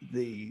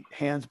 the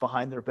hands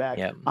behind their back.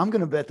 Yeah. I'm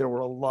going to bet there were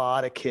a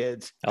lot of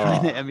kids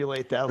trying to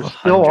emulate that.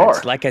 Still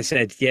are. Like I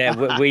said,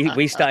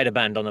 we started a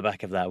band on the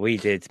back of that. We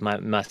did.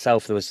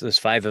 Myself, there was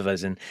 5 of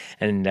us,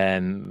 and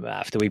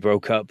after we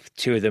broke up,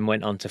 2 of them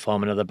went on to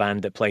form another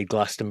band that played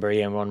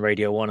Glastonbury and were on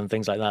Radio 1 and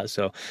things like that.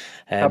 So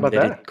they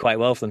did quite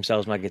well for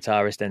themselves, my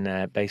guitarist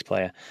and bass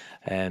player.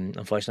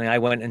 Unfortunately, I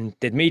went and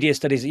did media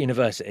studies at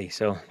university.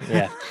 So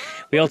yeah,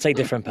 we all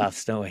take different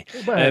paths, don't we?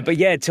 But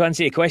yeah, to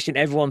answer your question,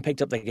 everyone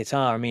picked up the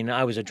guitar. I mean,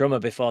 I was a drummer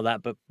before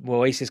that, but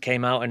Oasis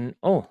came out and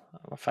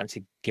I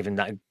fancy giving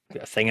that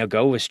thing a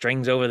go with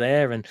strings over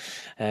there.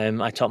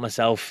 And I taught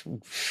myself,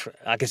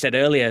 like I said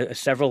earlier,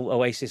 several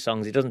Oasis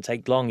songs. It doesn't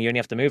take long. You only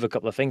have to move a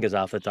couple of fingers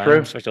half the time, True.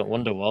 especially on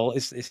Wonderwall.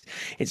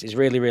 It's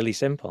really, really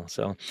simple.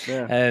 So,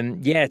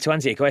 yeah. To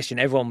answer your question,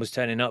 everyone was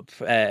turning up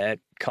at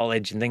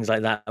college and things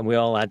like that, and we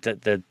all had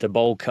the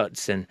bowl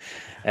cuts and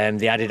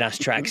the Adidas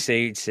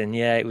tracksuits, and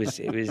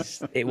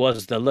it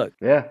was the look.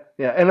 Yeah.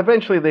 And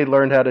eventually they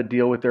learned how to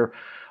deal with their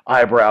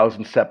eyebrows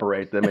and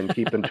separate them and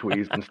keep them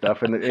tweezed and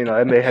stuff, and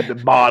and they had the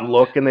bod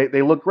look, and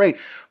they look great.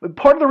 But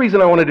part of the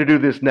reason I wanted to do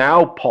this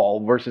now,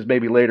 Paul, versus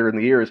maybe later in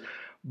the year, is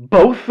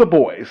both the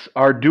boys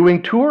are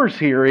doing tours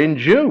here in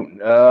June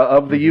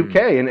of the UK,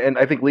 and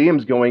I think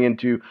Liam's going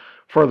into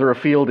further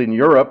afield in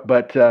Europe,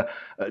 but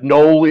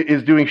Noel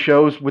is doing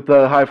shows with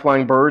the High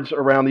Flying Birds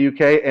around the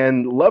UK,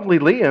 and lovely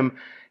Liam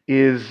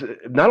is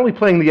not only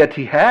playing the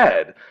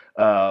Etihad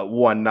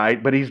one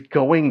night, but he's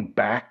going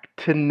back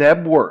to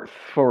Nebworth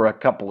for a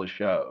couple of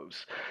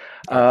shows.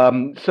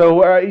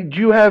 So do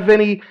you have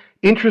any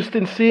interest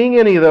in seeing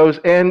any of those?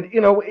 And,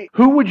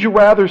 who would you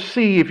rather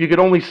see if you could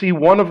only see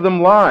one of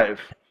them live?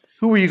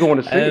 Who are you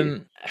going to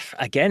see?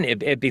 Again,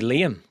 it'd be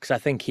Liam, because I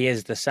think he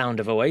is the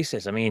sound of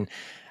Oasis. I mean,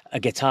 a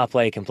guitar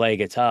player can play a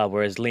guitar,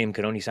 whereas Liam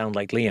can only sound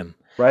like Liam.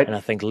 Right. And I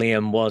think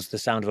Liam was the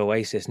sound of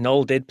Oasis.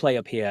 Noel did play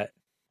up here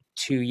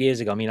 2 years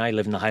ago. I mean, I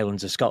live in the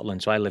Highlands of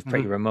Scotland, so I live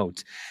pretty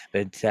remote.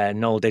 But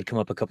Noel did come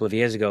up a couple of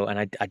years ago, and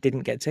I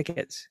didn't get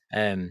tickets.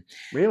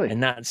 Really?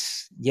 And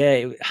that's,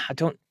 I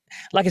don't,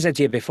 like I said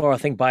to you before, I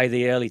think by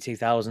the early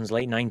 2000s,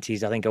 late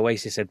 90s, I think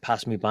Oasis had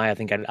passed me by. I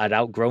think I'd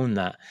outgrown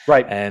that.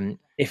 Right.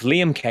 If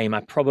Liam came,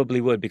 I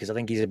probably would, because I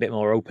think he's a bit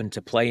more open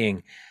to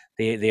playing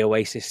the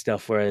Oasis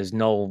stuff, whereas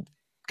Noel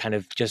kind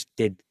of just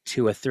did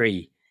 2 or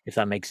 3, if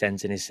that makes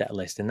sense, in his set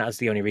list. And that's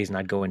the only reason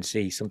I'd go and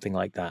see something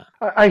like that.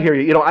 I hear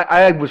you.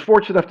 I was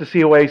fortunate enough to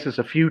see Oasis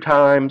a few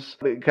times,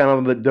 kind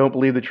of the Don't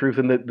Believe the Truth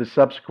and the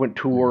subsequent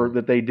tour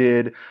that they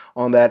did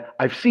on that.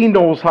 I've seen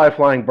Noel's High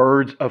Flying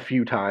Birds a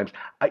few times.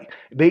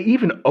 They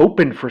even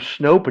opened for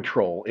Snow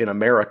Patrol in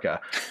America.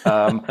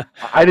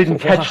 I didn't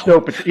catch Snow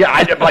Patrol. Yeah,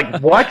 I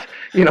like, what?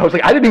 It's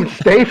like, I didn't even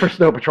stay for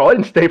Snow Patrol. I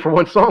didn't stay for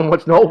one song.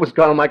 Once Noel was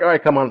gone, I'm like, all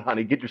right, come on,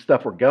 honey, get your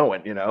stuff, we're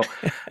going,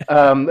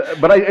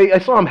 But I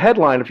saw him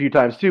headline a few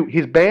times too.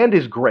 His band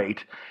is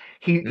great.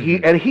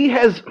 He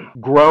has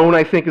grown,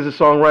 I think, as a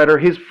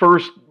songwriter. His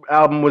first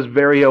album was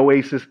very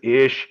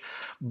Oasis-ish,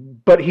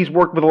 but he's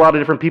worked with a lot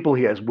of different people.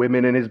 He has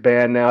women in his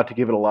band now to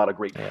give it a lot of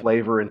great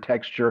flavor and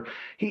texture.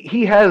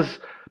 He has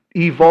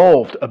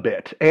evolved a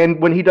bit,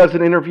 and when he does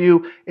an interview,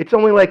 it's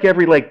only like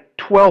every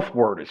 12th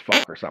word is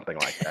fuck or something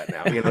like that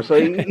now. So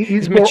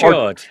he's more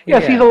matured.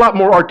 Yes, he's a lot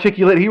more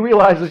articulate. He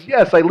realizes,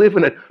 yes, I live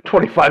in a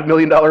 $25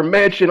 million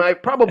mansion. I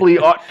probably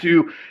ought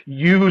to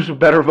use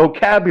better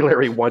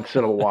vocabulary once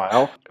in a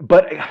while.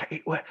 But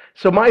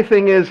so my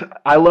thing is,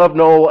 I love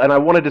Noel, and I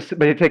wanted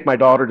to take my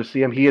daughter to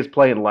see him. He is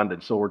playing in London,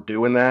 so we're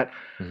doing that.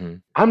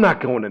 I'm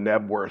not going to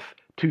Nebworth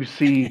to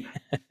see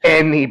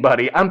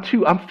anybody. I'm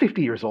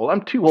 50 years old.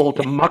 I'm too old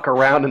to muck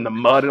around in the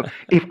mud.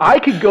 If I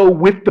could go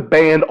with the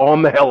band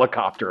on the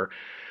helicopter,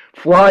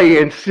 fly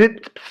in,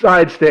 sit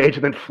side stage,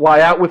 and then fly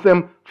out with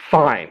them,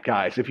 fine,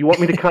 guys. If you want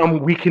me to come,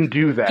 we can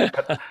do that.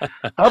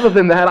 But other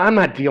than that, I'm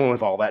not dealing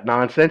with all that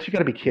nonsense. You got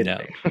to be kidding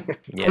me.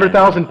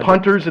 100,000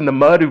 punters in the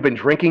mud who've been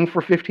drinking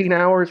for 15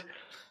 hours?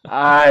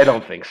 I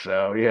don't think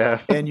so.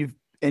 Yeah.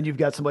 And you've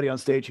got somebody on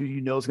stage who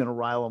is going to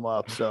rile them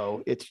up,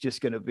 so it's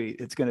going to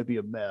be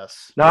a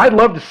mess. Now, I'd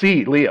love to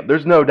see Liam.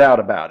 There's no doubt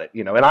about it,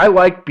 And I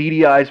like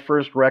BDI's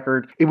first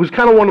record. It was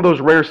kind of one of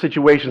those rare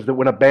situations that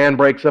when a band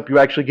breaks up, you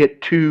actually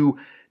get 2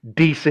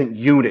 decent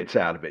units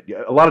out of it.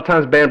 A lot of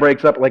times, a band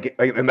breaks up,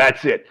 and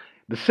that's it.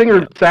 The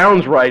singer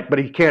sounds right, but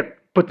he can't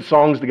put the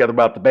songs together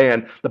about the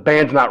band. The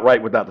band's not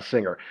right without the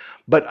singer.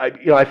 But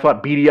I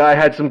thought BDI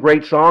had some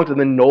great songs, and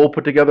then Noel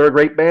put together a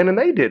great band, and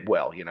they did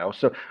well,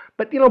 So,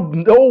 but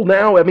Noel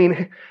now, I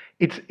mean,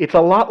 it's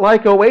a lot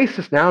like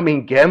Oasis now. I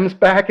mean, Gem's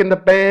back in the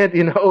band,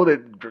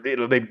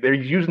 they're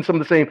using some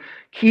of the same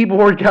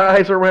keyboard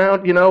guys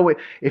around.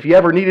 If you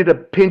ever needed a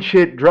pinch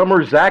hit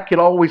drummer, Zach could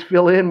always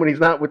fill in when he's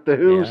not with the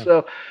Who. Yeah.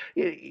 So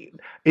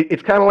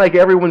it's kind of like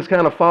everyone's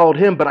kind of followed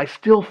him, but I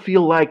still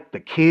feel like the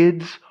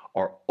kids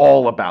are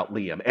all about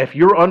Liam. If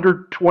you're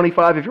under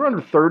 25, if you're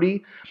under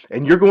 30,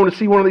 and you're going to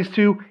see one of these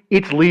two,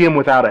 it's Liam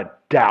without a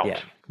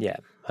doubt. Yeah.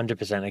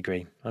 100%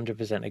 agree.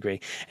 100% agree.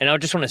 And I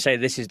just want to say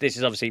this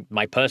is obviously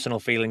my personal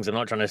feelings. I'm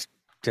not trying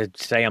to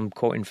say I'm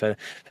quoting for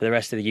the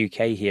rest of the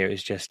UK here.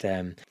 It's just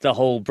the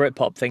whole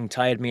Britpop thing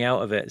tired me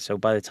out of it. So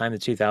by the time the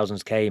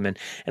 2000s came, and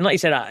like you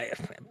said, I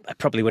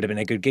probably would have been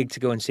a good gig to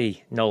go and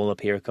see Noel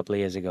up here a couple of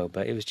years ago.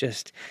 But it was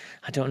just,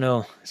 I don't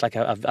know. It's like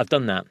I've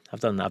done that.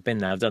 I've been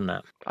there. I've done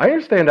that. I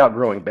understand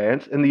outgrowing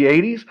bands. In the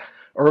 80s,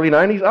 early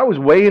 90s, I was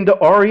way into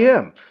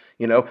REM.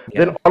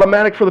 Then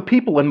Automatic for the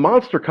People and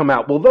Monster come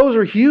out. Well, those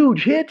are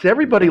huge hits.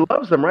 Everybody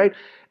loves them, right?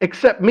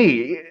 Except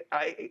me.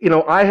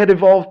 I had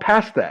evolved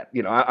past that.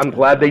 I'm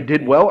glad they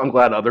did well. I'm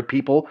glad other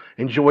people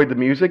enjoyed the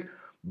music.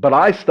 But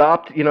I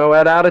stopped,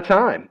 at out of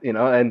time,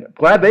 and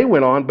glad they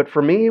went on. But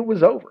for me, it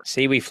was over.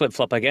 See, we flip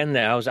flop again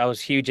there. I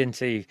was huge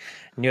into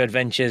New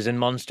Adventures and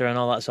Monster and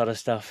all that sort of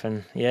stuff,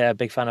 and yeah,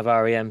 big fan of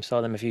REM. Saw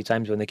them a few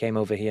times when they came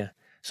over here.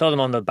 Saw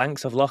them on the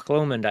banks of Loch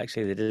Lomond.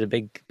 Actually, they did a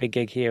big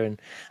gig here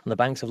and on the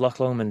banks of Loch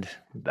Lomond.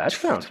 That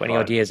sounds 20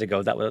 odd years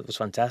ago. That was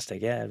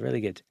fantastic. Yeah,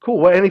 really good. Cool.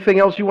 Well, anything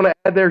else you want to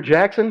add there,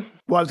 Jackson?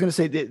 Well, I was going to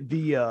say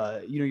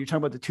the you're talking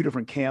about the two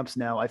different camps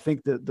now. I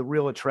think the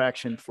real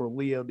attraction for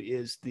Liam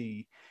is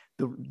the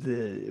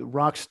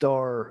rock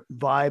star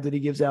vibe that he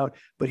gives out,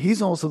 but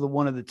he's also the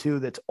one of the two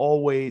that's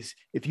always,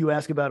 if you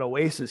ask about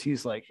Oasis,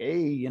 he's like,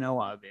 hey,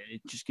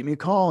 just give me a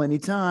call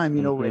anytime,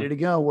 ready to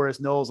go. Whereas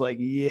Noel's like,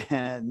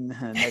 yeah,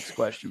 next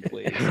question,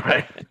 please.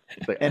 Right.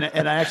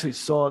 And I actually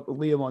saw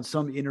Liam on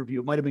some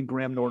interview. It might've been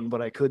Graham Norton,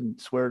 but I couldn't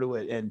swear to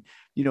it. And,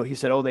 he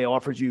said, oh, they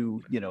offered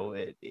you,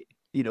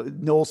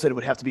 Noel said it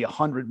would have to be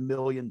 $100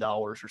 million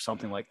or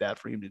something like that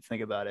for him to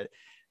think about it.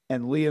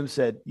 And Liam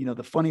said,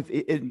 the funny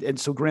and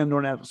so Graham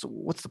Norton asked, so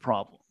what's the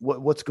problem?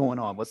 What's going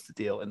on? What's the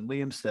deal? And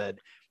Liam said,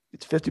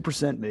 it's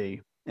 50%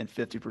 me and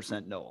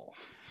 50% Noel.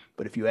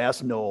 But if you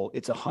ask Noel,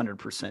 it's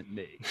 100%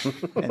 me.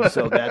 And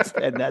so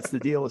that's the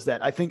deal, is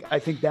that I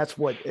think that's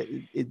what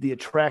the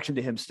attraction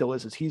to him still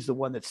is he's the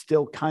one that's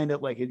still kind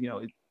of like,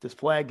 this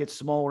flag gets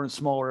smaller and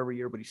smaller every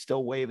year, but he's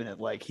still waving it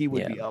like he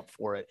would be up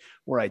for it,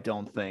 where I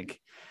don't think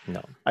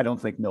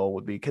Noel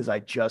would be, because I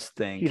just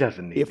think he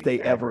doesn't need if they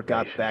ever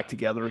got back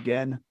together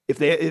again, if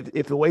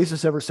the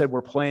Oasis ever said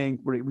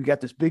we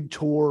got this big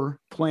tour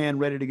plan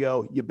ready to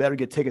go, you better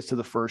get tickets to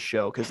the first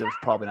show, because there's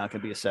probably not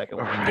going to be a second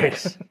one.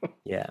 Yes.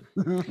 Yeah,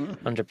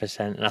 100%.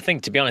 And I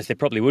think, to be honest, they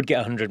probably would get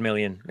 100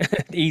 million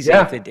easy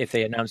if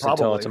they announced the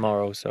tour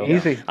tomorrow. So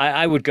easy.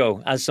 I would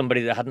go, as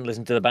somebody that hadn't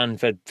listened to the band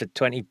for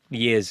 20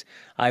 years.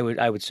 I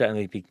would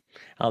certainly be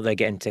out there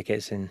getting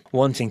tickets and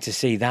wanting to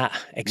see that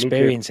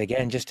experience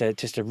again, just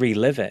to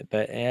relive it.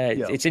 But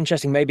it's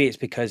interesting. Maybe it's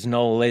because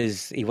Noel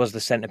was the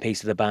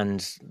centerpiece of the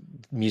band's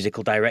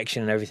musical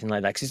direction and everything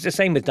like that. Because it's the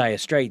same with Dire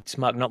Straits.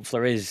 Mark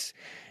Knopfler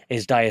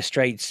is Dire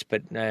Straits,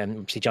 but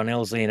see, John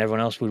Illsley and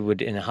everyone else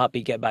would in a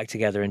heartbeat get back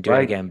together and do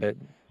it again. But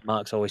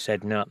Mark's always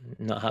said, no,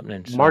 not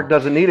happening. So. Mark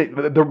doesn't need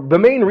it. The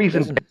main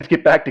reason bands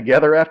get back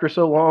together after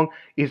so long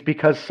is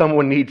because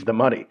someone needs the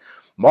money.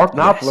 Mark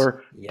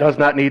Knopfler does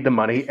not need the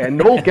money, and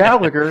Noel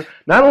Gallagher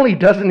not only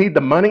doesn't need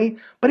the money,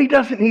 but he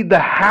doesn't need the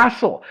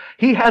hassle.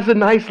 He has a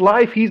nice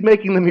life. He's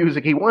making the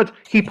music he wants.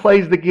 He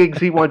plays the gigs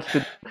he wants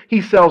to.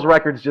 He sells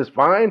records just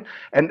fine.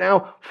 And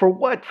now, for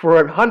what?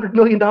 For $100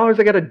 million, I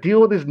got to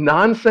deal with this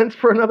nonsense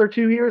for another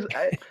 2 years?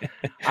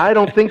 I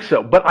don't think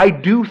so. But I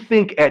do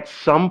think at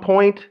some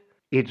point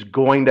it's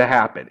going to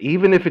happen,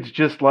 even if it's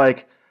just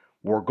like,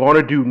 we're going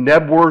to do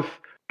Nebworth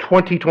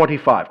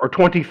 2025 or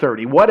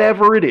 2030,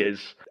 whatever it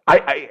is.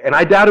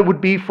 I doubt it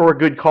would be for a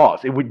good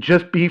cause. It would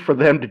just be for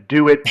them to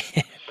do it.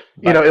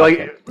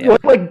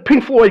 Like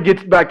Pink Floyd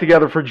gets back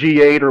together for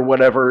G8 or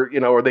whatever,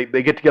 or they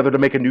get together to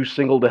make a new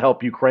single to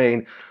help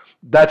Ukraine.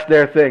 That's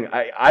their thing.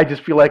 I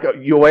just feel like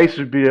Oasis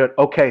would be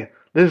okay,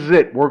 this is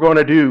it. We're going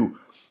to do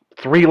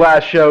 3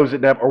 last shows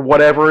or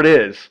whatever it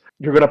is.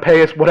 You're going to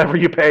pay us whatever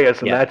you pay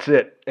us, and that's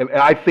it. And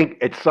I think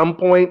at some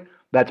point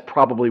that's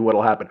probably what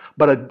will happen.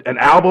 But an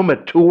album, a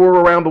tour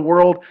around the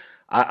world,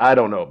 I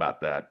don't know about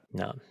that.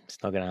 No, it's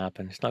not going to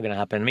happen. It's not going to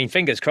happen. I mean,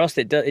 fingers crossed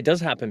it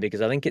does happen, because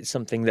I think it's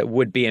something that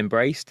would be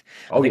embraced.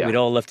 I think we'd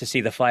all love to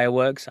see the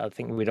fireworks. I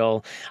think we'd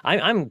all...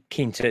 I'm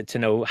keen to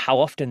know how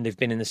often they've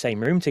been in the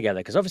same room together,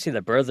 because obviously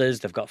they're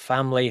brothers, they've got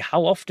family.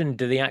 How often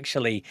do they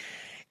actually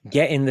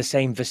get in the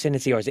same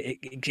vicinity? Or is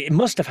it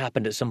must have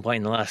happened at some point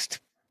in the last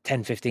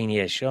 10, 15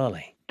 years,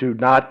 surely.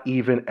 Dude, not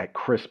even at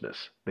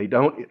Christmas. They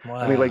don't... Wow.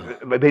 I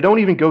mean, they don't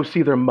even go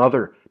see their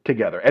mother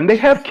together, and they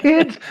have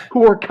kids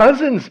who are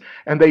cousins,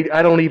 and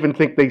I don't even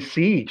think they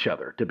see each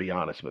other, to be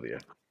honest with you.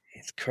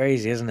 It's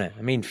crazy, isn't it?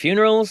 I mean,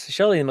 funerals,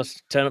 surely they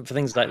must turn up for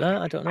things like that.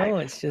 I don't know.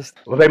 It's just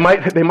they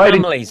might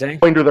families,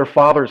 going to their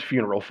father's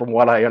funeral, from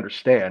what I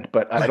understand,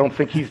 but I don't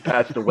think he's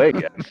passed away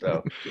yet.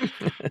 So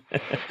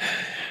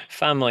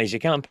families, you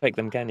can't pick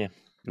them, can you?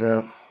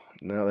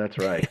 No, that's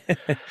right.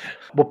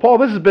 Well, Paul,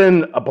 this has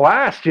been a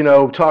blast,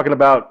 talking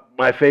about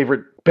my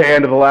favorite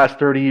band of the last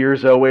 30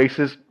 years,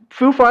 Oasis.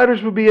 Foo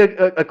Fighters would be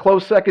a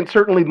close second,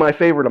 certainly my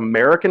favorite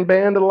American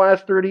band of the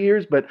last 30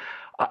 years, but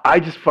I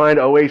just find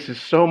Oasis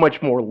so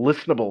much more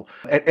listenable.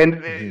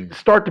 And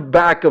start to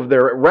back of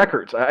their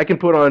records. I can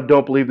put on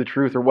Don't Believe the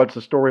Truth or What's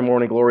the Story,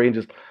 Morning Glory, and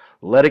just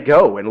let it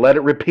go and let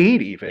it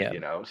repeat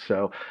even,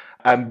 So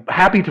I'm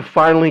happy to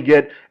finally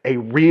get a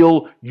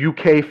real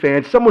UK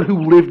fan, someone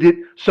who lived it,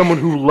 someone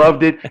who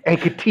loved it,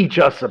 and could teach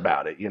us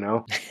about it,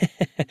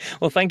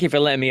 Well, thank you for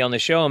letting me on the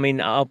show. I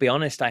mean, I'll be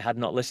honest, I had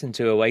not listened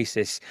to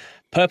Oasis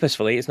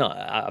purposefully. It's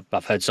not.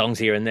 I've heard songs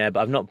here and there,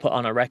 but I've not put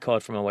on a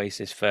record from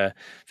Oasis for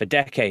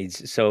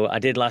decades. So I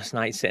did last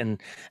night sit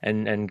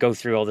and go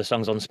through all the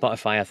songs on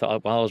Spotify. I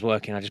thought while I was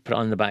working, I just put it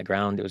on in the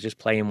background. It was just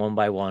playing one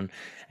by one,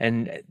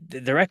 and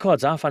the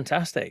records are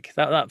fantastic.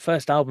 That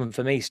first album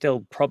for me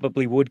still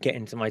probably would get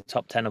into my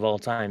top 10 of all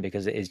time,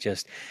 because it is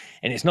just,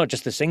 and it's not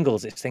just the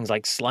singles. It's things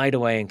like Slide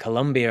Away and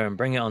Columbia and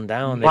Bring It On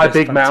Down. My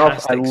Big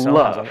Mouth, I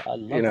love. I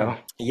love you know. them.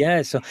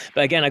 Yeah. So,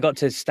 but again, I got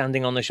to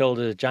Standing on the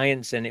Shoulders of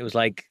Giants, and it was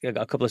like I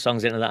got a couple of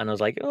songs into that, and I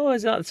was like, oh,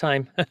 is that the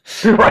time?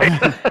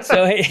 Right.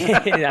 So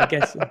I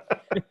guess.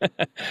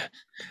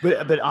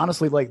 But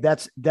honestly, like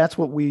that's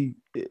what we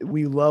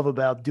love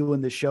about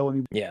doing this show. I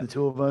mean, the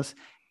two of us.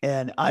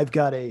 And I've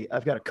got a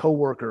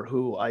coworker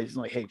who I was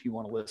like, hey, if you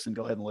want to listen,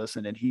 go ahead and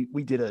listen. And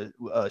we did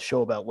a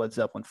show about Led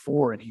Zeppelin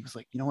 4, and he was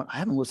like, you know what? I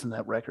haven't listened to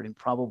that record in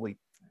probably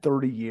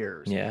 30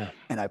 years. Yeah.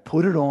 And I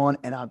put it on,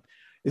 and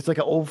it's like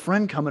an old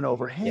friend coming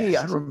over. Hey,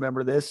 yes. I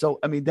remember this. So,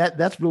 I mean,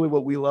 that's really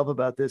what we love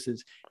about this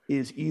is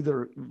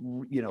either,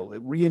 you know,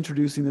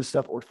 reintroducing this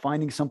stuff or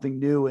finding something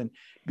new. And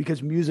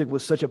because music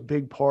was such a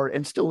big part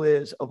and still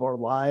is of our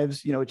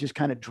lives, you know, it just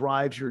kind of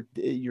drives your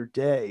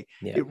day.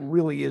 Yeah. It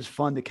really is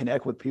fun to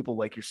connect with people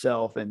like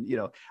yourself. And, you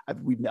know,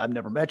 I've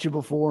never met you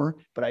before,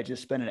 but I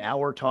just spent an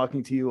hour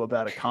talking to you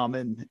about a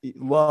common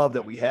love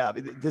that we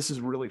have. This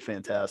is really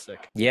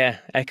fantastic. Yeah.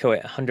 Echo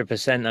it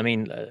 100%. I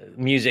mean,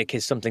 music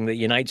is something that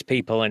unites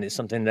people, and it's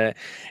something that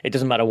it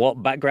doesn't matter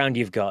what background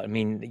you've got. I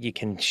mean, you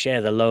can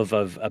share the love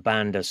of a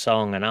band, a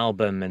song, an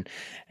album, and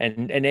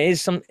it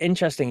is some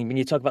interesting when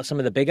you talk about some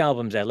of the big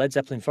albums there. Led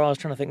Zeppelin 4, I was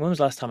trying to think, when was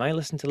the last time I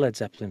listened to Led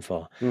Zeppelin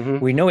 4? Mm-hmm.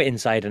 We know it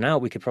inside and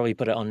out. We could probably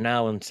put it on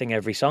now and sing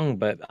every song,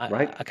 but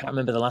I can't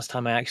remember the last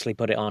time I actually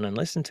put it on and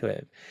listened to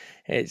it.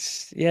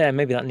 It's,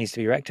 maybe that needs to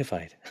be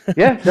rectified.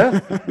 Yeah,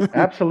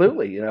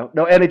 absolutely. You know,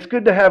 no, and it's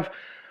good to have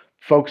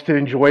folks to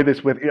enjoy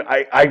this with.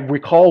 I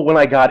recall when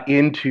I got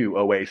into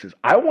Oasis,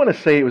 I want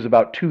to say it was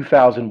about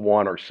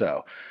 2001 or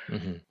so.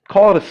 Mm-hmm.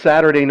 Call it a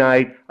Saturday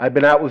night. I've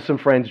been out with some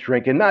friends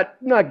drinking, not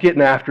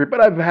getting after it, but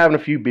I've been having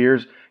a few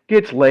beers.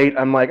 Gets late.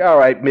 I'm like, all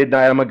right,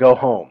 midnight, I'm going to go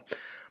home.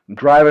 I'm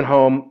driving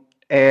home,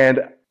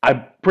 and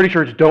I'm pretty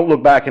sure it's Don't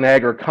Look Back in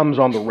Anger comes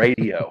on the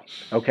radio,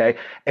 okay?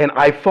 And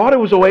I thought it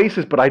was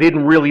Oasis, but I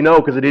didn't really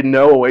know because I didn't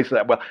know Oasis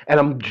that well. And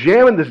I'm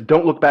jamming this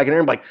Don't Look Back in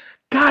Anger. I'm like,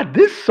 God,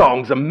 this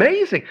song's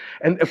amazing.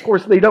 And, of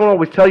course, they don't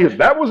always tell you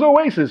that was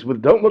Oasis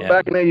with Don't Look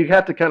Back in Anger. You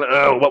have to kind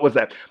of, what was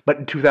that? But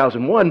in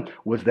 2001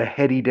 was the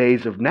heady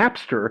days of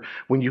Napster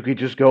when you could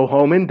just go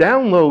home and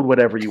download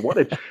whatever you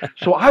wanted.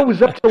 So I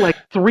was up till like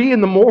 3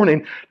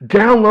 a.m.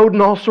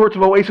 downloading all sorts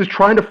of Oasis,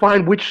 trying to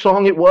find which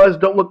song it was,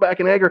 Don't Look Back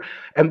in Anger.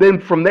 And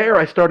then from there,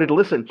 I started to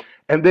listen.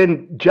 And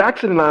then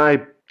Jackson and I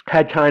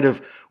had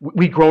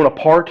we'd grown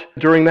apart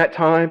during that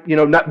time. You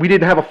know, we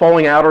didn't have a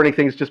falling out or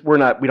anything. It's just we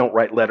don't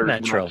write letters.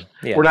 Natural.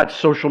 We're not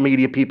social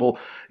media people.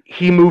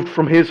 He moved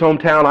from his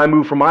hometown. I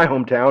moved from my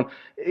hometown.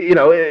 You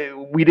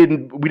know, we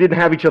didn't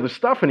have each other's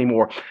stuff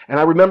anymore. And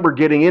I remember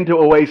getting into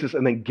Oasis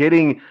and then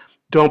getting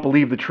Don't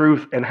Believe the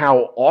Truth and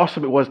how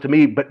awesome it was to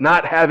me, but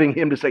not having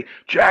him to say,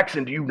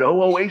 Jackson, do you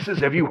know Oasis?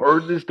 Have you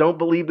heard this? Don't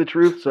Believe the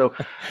Truth. So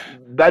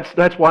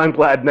that's why I'm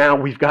glad now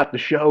we've got the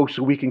show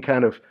so we can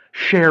kind of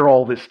share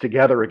all this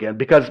together again.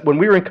 Because when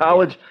we were in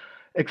college,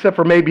 except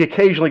for maybe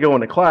occasionally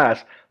going to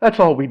class, that's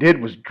all we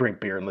did was drink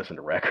beer and listen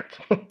to records.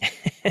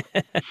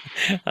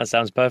 That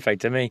sounds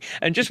perfect to me.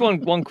 And just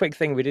one quick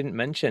thing we didn't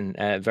mention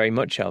very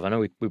much of. I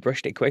know we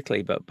brushed it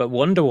quickly, but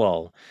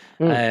Wonderwall,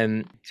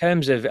 in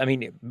terms of, I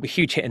mean, a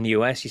huge hit in the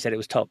US. You said it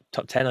was top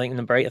 10, I think, in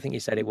the break. I think you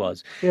said it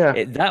was.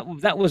 Yeah.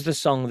 That was the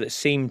song that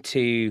seemed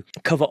to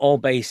cover all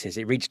bases.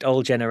 It reached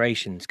all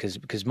generations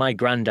because my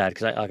granddad,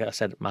 because like I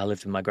said, I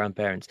lived with my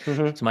grandparents,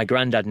 so my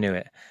granddad knew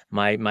it.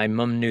 My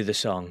mum knew the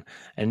song,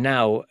 and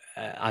now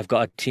I've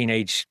got a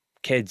teenage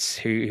kids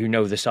who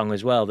know the song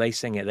as well. They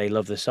sing it. They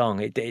love the song.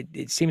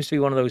 It seems to be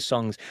one of those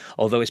songs,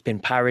 although it's been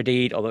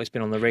parodied, although it's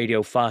been on the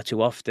radio far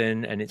too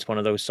often, and it's one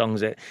of those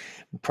songs that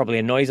probably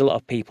annoys a lot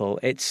of people,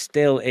 it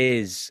still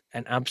is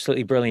an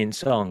absolutely brilliant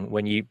song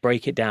when you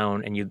break it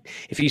down. And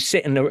if you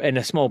sit in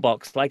a small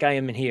box like I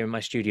am in here in my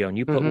studio, and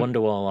you put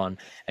Wonderwall on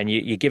and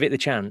you give it the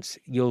chance,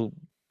 you'll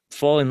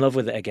fall in love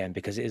with it again,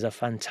 because it is a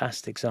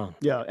fantastic song.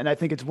 Yeah, and I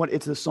think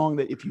it's the song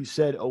that if you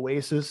said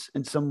Oasis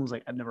and someone was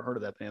like, I've never heard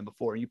of that band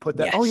before, and you put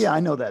that, oh yeah, I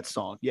know that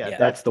song. Yeah,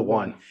 that's the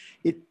one.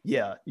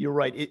 You're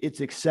right.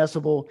 It's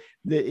accessible.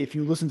 If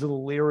you listen to the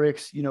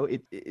lyrics, you know,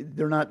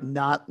 they're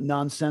not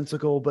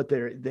nonsensical, but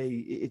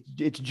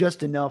it's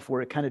just enough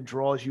where it kind of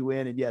draws you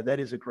in. And yeah, that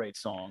is a great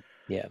song.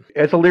 Yeah.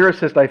 As a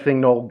lyricist, I think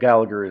Noel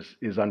Gallagher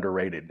is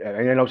underrated.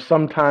 And I know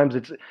sometimes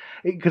it's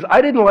because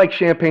I didn't like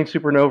Champagne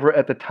Supernova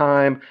at the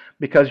time,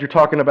 because you're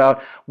talking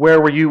about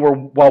where were you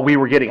while we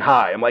were getting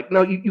high. I'm like,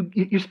 no,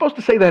 you're supposed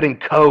to say that in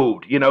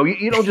code. You know,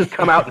 you don't just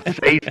come out and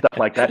say stuff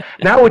like that.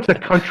 Now it's a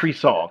country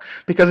song,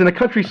 because in a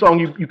country song,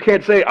 you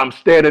can't say I'm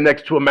standing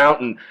next to a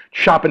mountain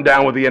chopping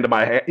down with the end of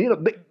my hand. You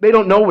know, they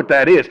don't know what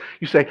that is.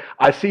 You say,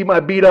 I see my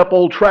beat up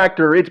old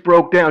tractor. It's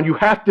broke down. You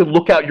have to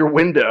look out your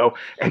window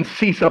and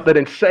see something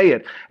and say it.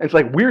 it. And it's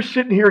like, we're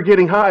sitting here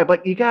getting high.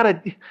 Like, you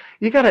gotta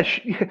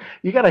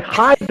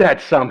hide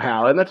that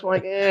somehow. And that's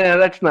like,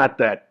 that's not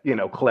that,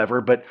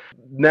 clever. But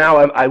now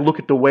I look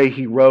at the way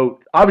he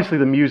wrote. Obviously,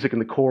 the music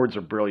and the chords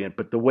are brilliant,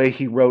 but the way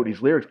he wrote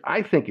his lyrics,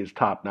 I think is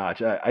top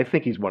notch. I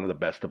think he's one of the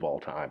best of all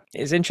time.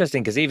 It's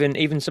interesting because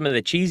even some of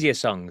the cheesier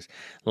songs,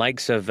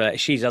 likes of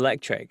She's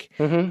Electric,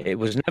 it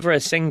was never a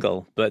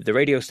single, but the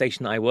radio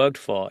station that I worked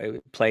for,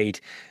 it played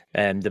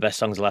the best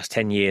songs of the last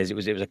 10 years. It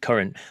was a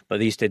current, but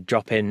they used to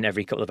drop in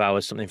every couple of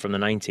hours something from the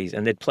 90s,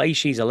 and they'd play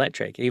She's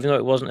Electric, even though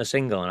it wasn't a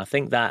single. And I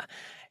think that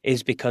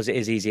is because it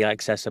is easy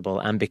accessible,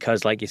 and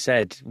because, like you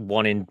said,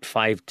 1 in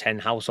 5, 10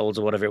 households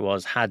or whatever it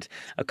was had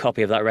a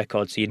copy of that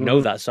record, so you'd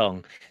know that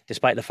song,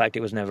 despite the fact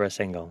it was never a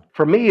single.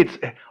 For me, it's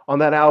on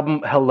that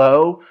album,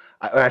 Hello.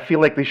 I feel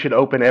like they should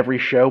open every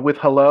show with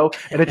hello.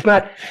 And it's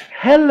not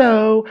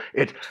hello,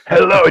 it's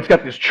hello. It's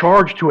got this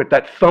charge to it,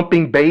 that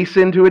thumping bass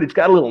into it. It's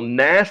got a little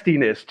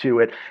nastiness to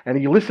it.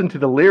 And you listen to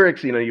the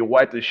lyrics, you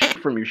wipe the shit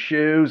from your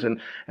shoes and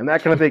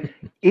that kind of thing.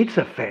 It's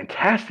a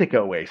fantastic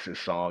Oasis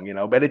song,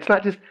 but it's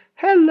not just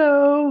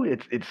hello.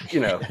 It's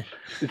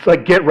it's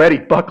like, get ready,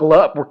 buckle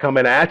up, we're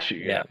coming at you.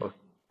 Yeah.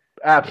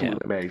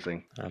 Absolutely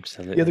amazing.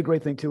 Absolutely. The other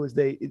great thing too is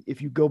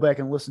if you go back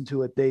and listen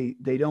to it,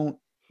 they don't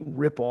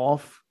rip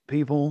off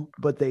people,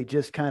 but they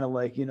just kind of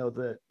like,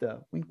 the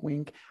wink,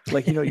 wink,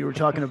 like, you were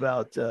talking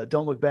about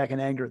Don't Look Back in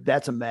Anger.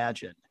 That's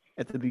Imagine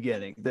at the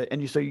beginning.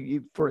 And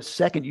you for a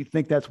second, you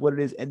think that's what it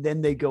is. And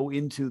then they go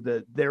into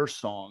their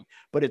song,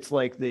 but it's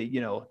like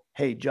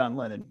hey, John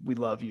Lennon, we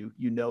love you.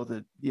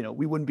 That,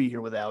 we wouldn't be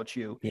here without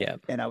you. Yeah.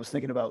 And I was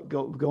thinking about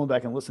going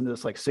back and listening to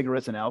this, like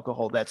Cigarettes and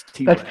Alcohol. That's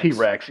T-Rex. That's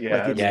T-Rex.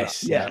 Yeah. Like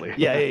yes. Yeah.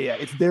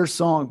 It's their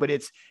song, but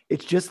it's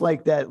just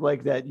like that,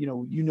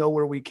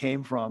 where we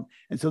came from.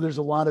 And so there's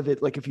a lot of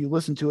it. Like if you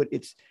listen to it,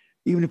 it's,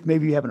 even if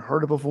maybe you haven't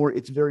heard it before,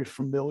 it's very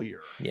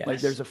familiar. Yes.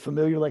 Like there's a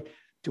familiar, like,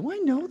 do I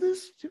know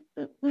this?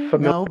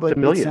 No, but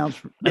it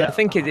sounds. Yeah, I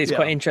think it's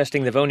quite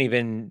interesting. They've only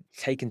been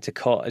taken to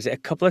court, is it a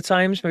couple of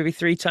times, maybe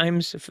 3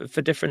 times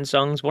for different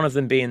songs? One of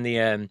them being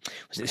the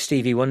was it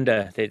Stevie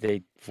Wonder?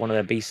 They one of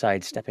their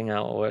B-sides, Stepping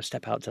Out or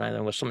Step Out Tonight,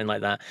 or something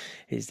like that.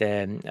 Is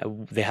they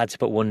had to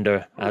put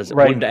Wonder as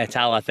Wonder et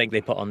al. I think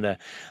they put on the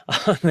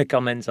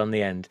comments on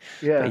the end.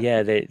 Yeah, but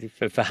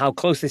yeah. For how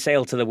close they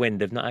sail to the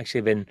wind, they've not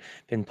actually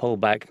been pulled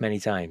back many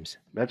times.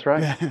 That's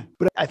right. Yeah.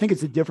 But I think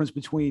it's the difference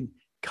between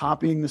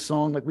copying the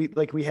song,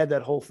 like we had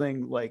that whole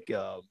thing, like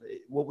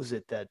what was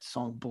it, that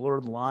song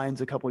Blurred Lines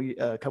a couple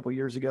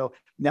years ago,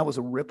 and that was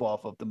a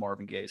ripoff of the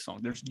Marvin Gaye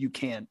song. You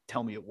can't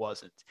tell me it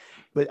wasn't.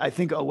 But I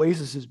think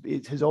Oasis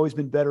has always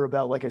been better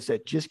about, like I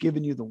said, just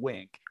giving you the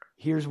wink,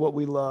 here's what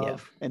we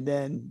love, and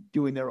then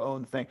doing their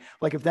own thing.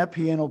 Like if that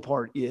piano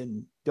part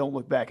in Don't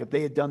Look Back, if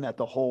they had done that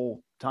the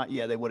whole time,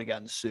 they would have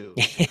gotten sued.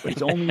 But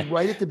it's only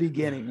right at the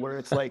beginning where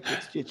it's like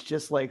it's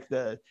just like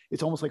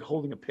it's almost like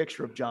holding a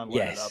picture of John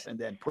Lennon up and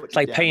then putting it's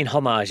like down. paying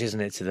homage,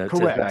 isn't it, to the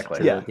correct exactly.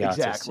 to yeah the artist,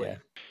 exactly yeah.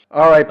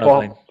 All right,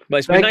 Paul. Lovely. Well,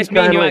 it's been nice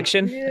meeting you,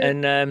 Action. Yeah.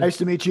 And Nice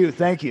to meet you.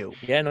 Thank you.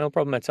 Yeah, no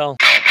problem at all.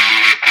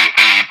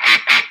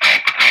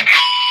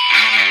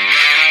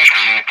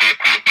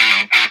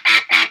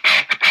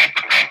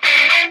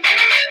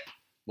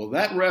 Well,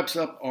 that wraps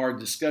up our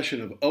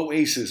discussion of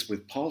Oasis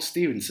with Paul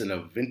Stevenson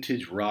of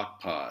Vintage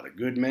Rock Pod, a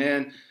good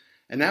man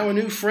and now a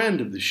new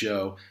friend of the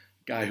show,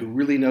 a guy who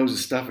really knows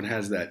his stuff and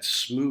has that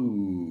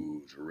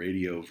smooth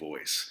radio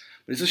voice.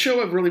 But it's a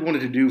show I've really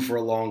wanted to do for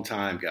a long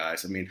time,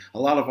 guys. I mean, a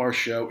lot of our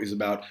show is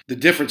about the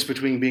difference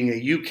between being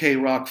a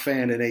UK rock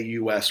fan and a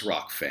US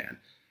rock fan.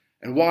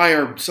 And why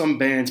are some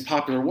bands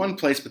popular in one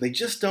place, but they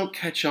just don't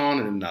catch on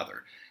in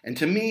another? And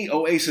to me,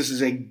 Oasis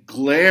is a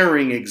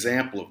glaring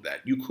example of that.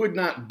 You could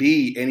not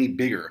be any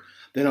bigger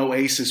than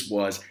Oasis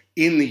was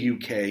in the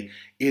UK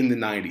in the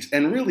 90s.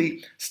 And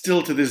really,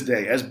 still to this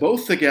day, as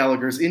both the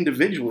Gallaghers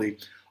individually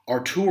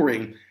are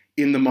touring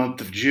in the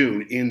month of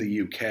June in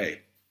the UK.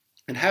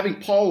 And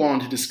having Paul on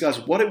to discuss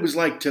what it was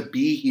like to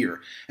be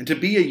here and to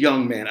be a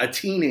young man, a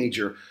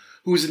teenager,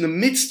 who was in the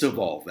midst of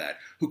all that,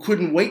 who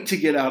couldn't wait to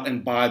get out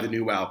and buy the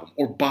new album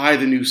or buy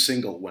the new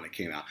single when it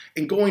came out.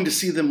 And going to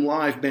see them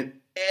live meant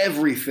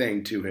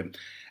everything to him.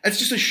 It's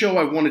just a show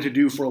I wanted to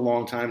do for a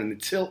long time, and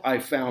until I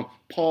found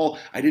Paul,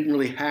 I didn't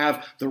really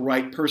have the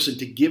right person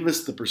to give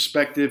us the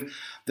perspective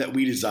that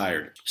we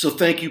desired. So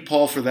thank you,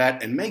 Paul, for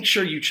that, and make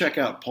sure you check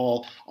out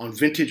Paul on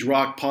Vintage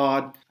Rock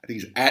Pod. I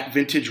think he's at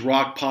Vintage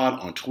Rock Pod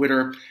on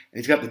Twitter, and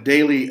he's got the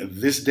daily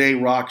This Day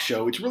Rock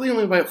Show. It's really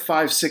only about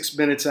 5-6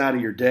 minutes out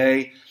of your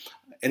day,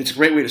 and it's a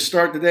great way to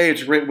start the day.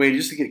 It's a great way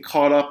just to get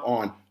caught up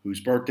on whose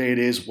birthday it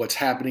is, what's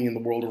happening in the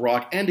world of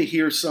rock, and to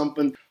hear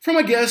something from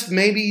a guest,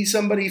 maybe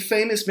somebody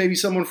famous, maybe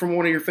someone from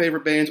one of your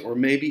favorite bands, or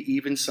maybe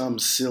even some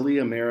silly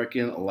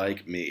American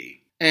like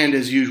me. And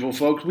as usual,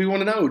 folks, we want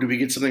to know, did we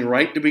get something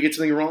right? Did we get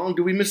something wrong?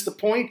 Did we miss the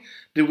point?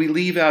 Did we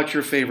leave out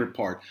your favorite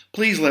part?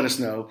 Please let us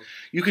know.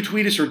 You can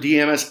tweet us or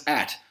DM us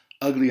at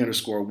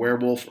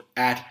ugly_werewolf or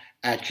at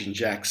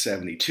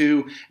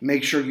ActionJack72.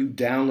 Make sure you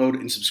download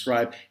and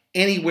subscribe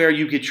anywhere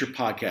you get your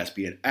podcast,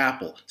 be it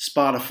Apple,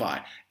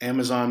 Spotify,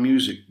 Amazon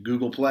Music,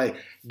 Google Play.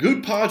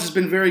 Good Pods has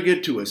been very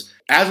good to us.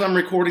 As I'm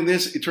recording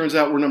this, it turns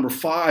out we're number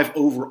 5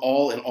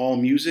 overall in all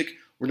music.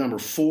 We're number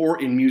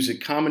 4 in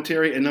music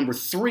commentary and number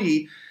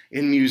 3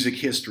 in music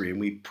history. And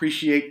we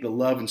appreciate the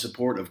love and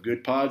support of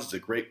Good Pods. It's a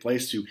great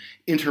place to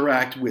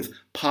interact with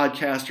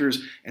podcasters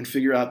and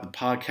figure out the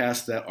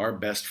podcasts that are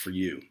best for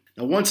you.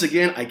 Now, once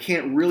again, I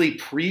can't really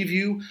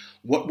preview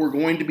what we're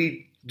going to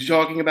be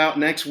talking about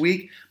next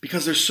week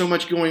because there's so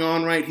much going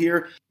on right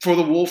here. For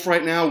The Wolf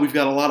right now, we've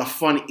got a lot of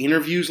fun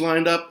interviews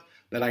lined up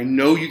that I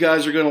know you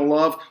guys are going to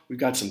love. We've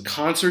got some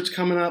concerts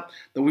coming up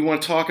that we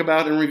want to talk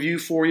about and review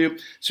for you.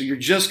 So you're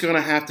just going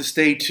to have to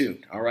stay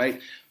tuned, all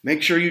right?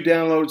 Make sure you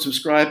download and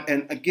subscribe.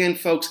 And again,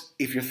 folks,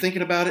 if you're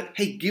thinking about it,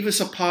 hey, give us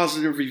a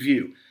positive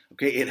review.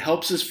 Okay, it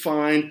helps us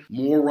find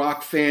more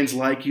rock fans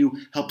like you,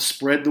 helps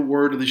spread the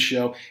word of the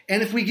show.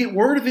 And if we get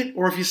word of it,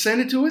 or if you send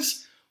it to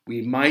us,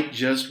 we might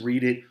just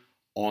read it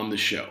on the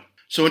show.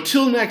 So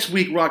until next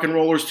week, rock and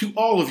rollers, to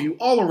all of you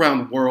all around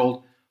the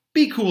world,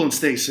 be cool and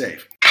stay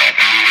safe.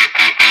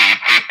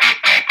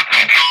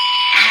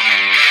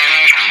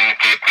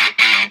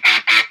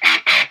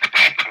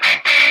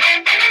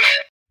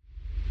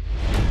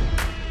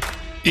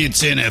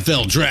 It's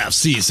NFL draft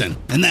season,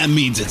 and that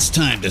means it's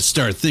time to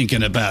start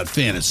thinking about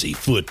fantasy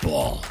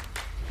football.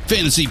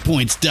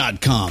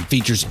 FantasyPoints.com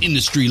features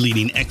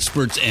industry-leading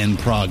experts and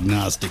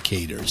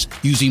prognosticators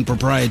using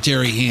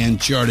proprietary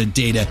hand-charted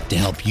data to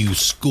help you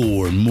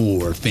score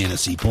more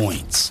fantasy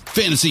points.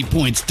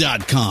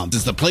 FantasyPoints.com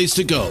is the place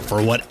to go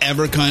for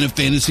whatever kind of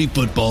fantasy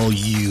football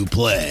you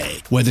play.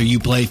 Whether you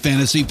play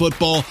fantasy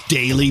football,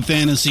 daily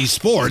fantasy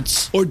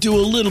sports, or do a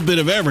little bit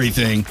of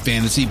everything,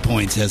 Fantasy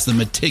Points has the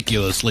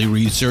meticulously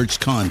researched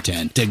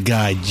content to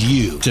guide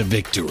you to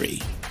victory.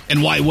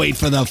 And why wait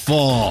for the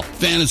fall?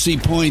 Fantasy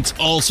Points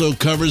also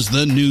covers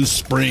the new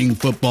spring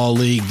football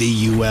league,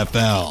 the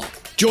UFL.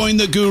 Join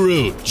the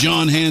guru,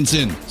 John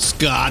Hansen,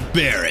 Scott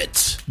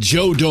Barrett,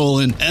 Joe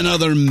Dolan, and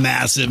other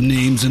massive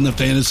names in the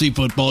fantasy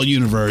football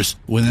universe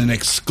with an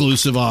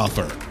exclusive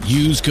offer.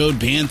 Use code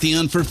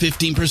Pantheon for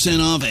 15%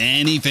 off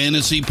any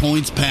Fantasy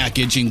Points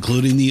package,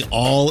 including the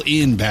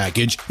all-in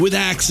package, with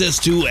access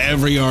to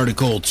every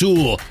article,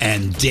 tool,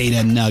 and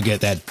data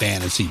nugget that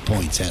Fantasy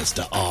Points has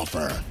to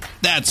offer.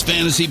 That's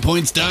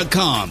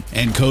FantasyPoints.com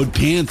and code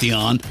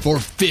Pantheon for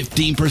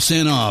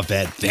 15% off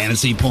at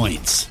Fantasy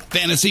Points.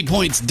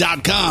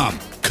 FantasyPoints.com,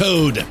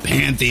 code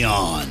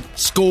Pantheon.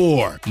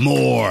 Score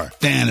more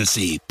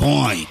fantasy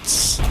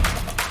points.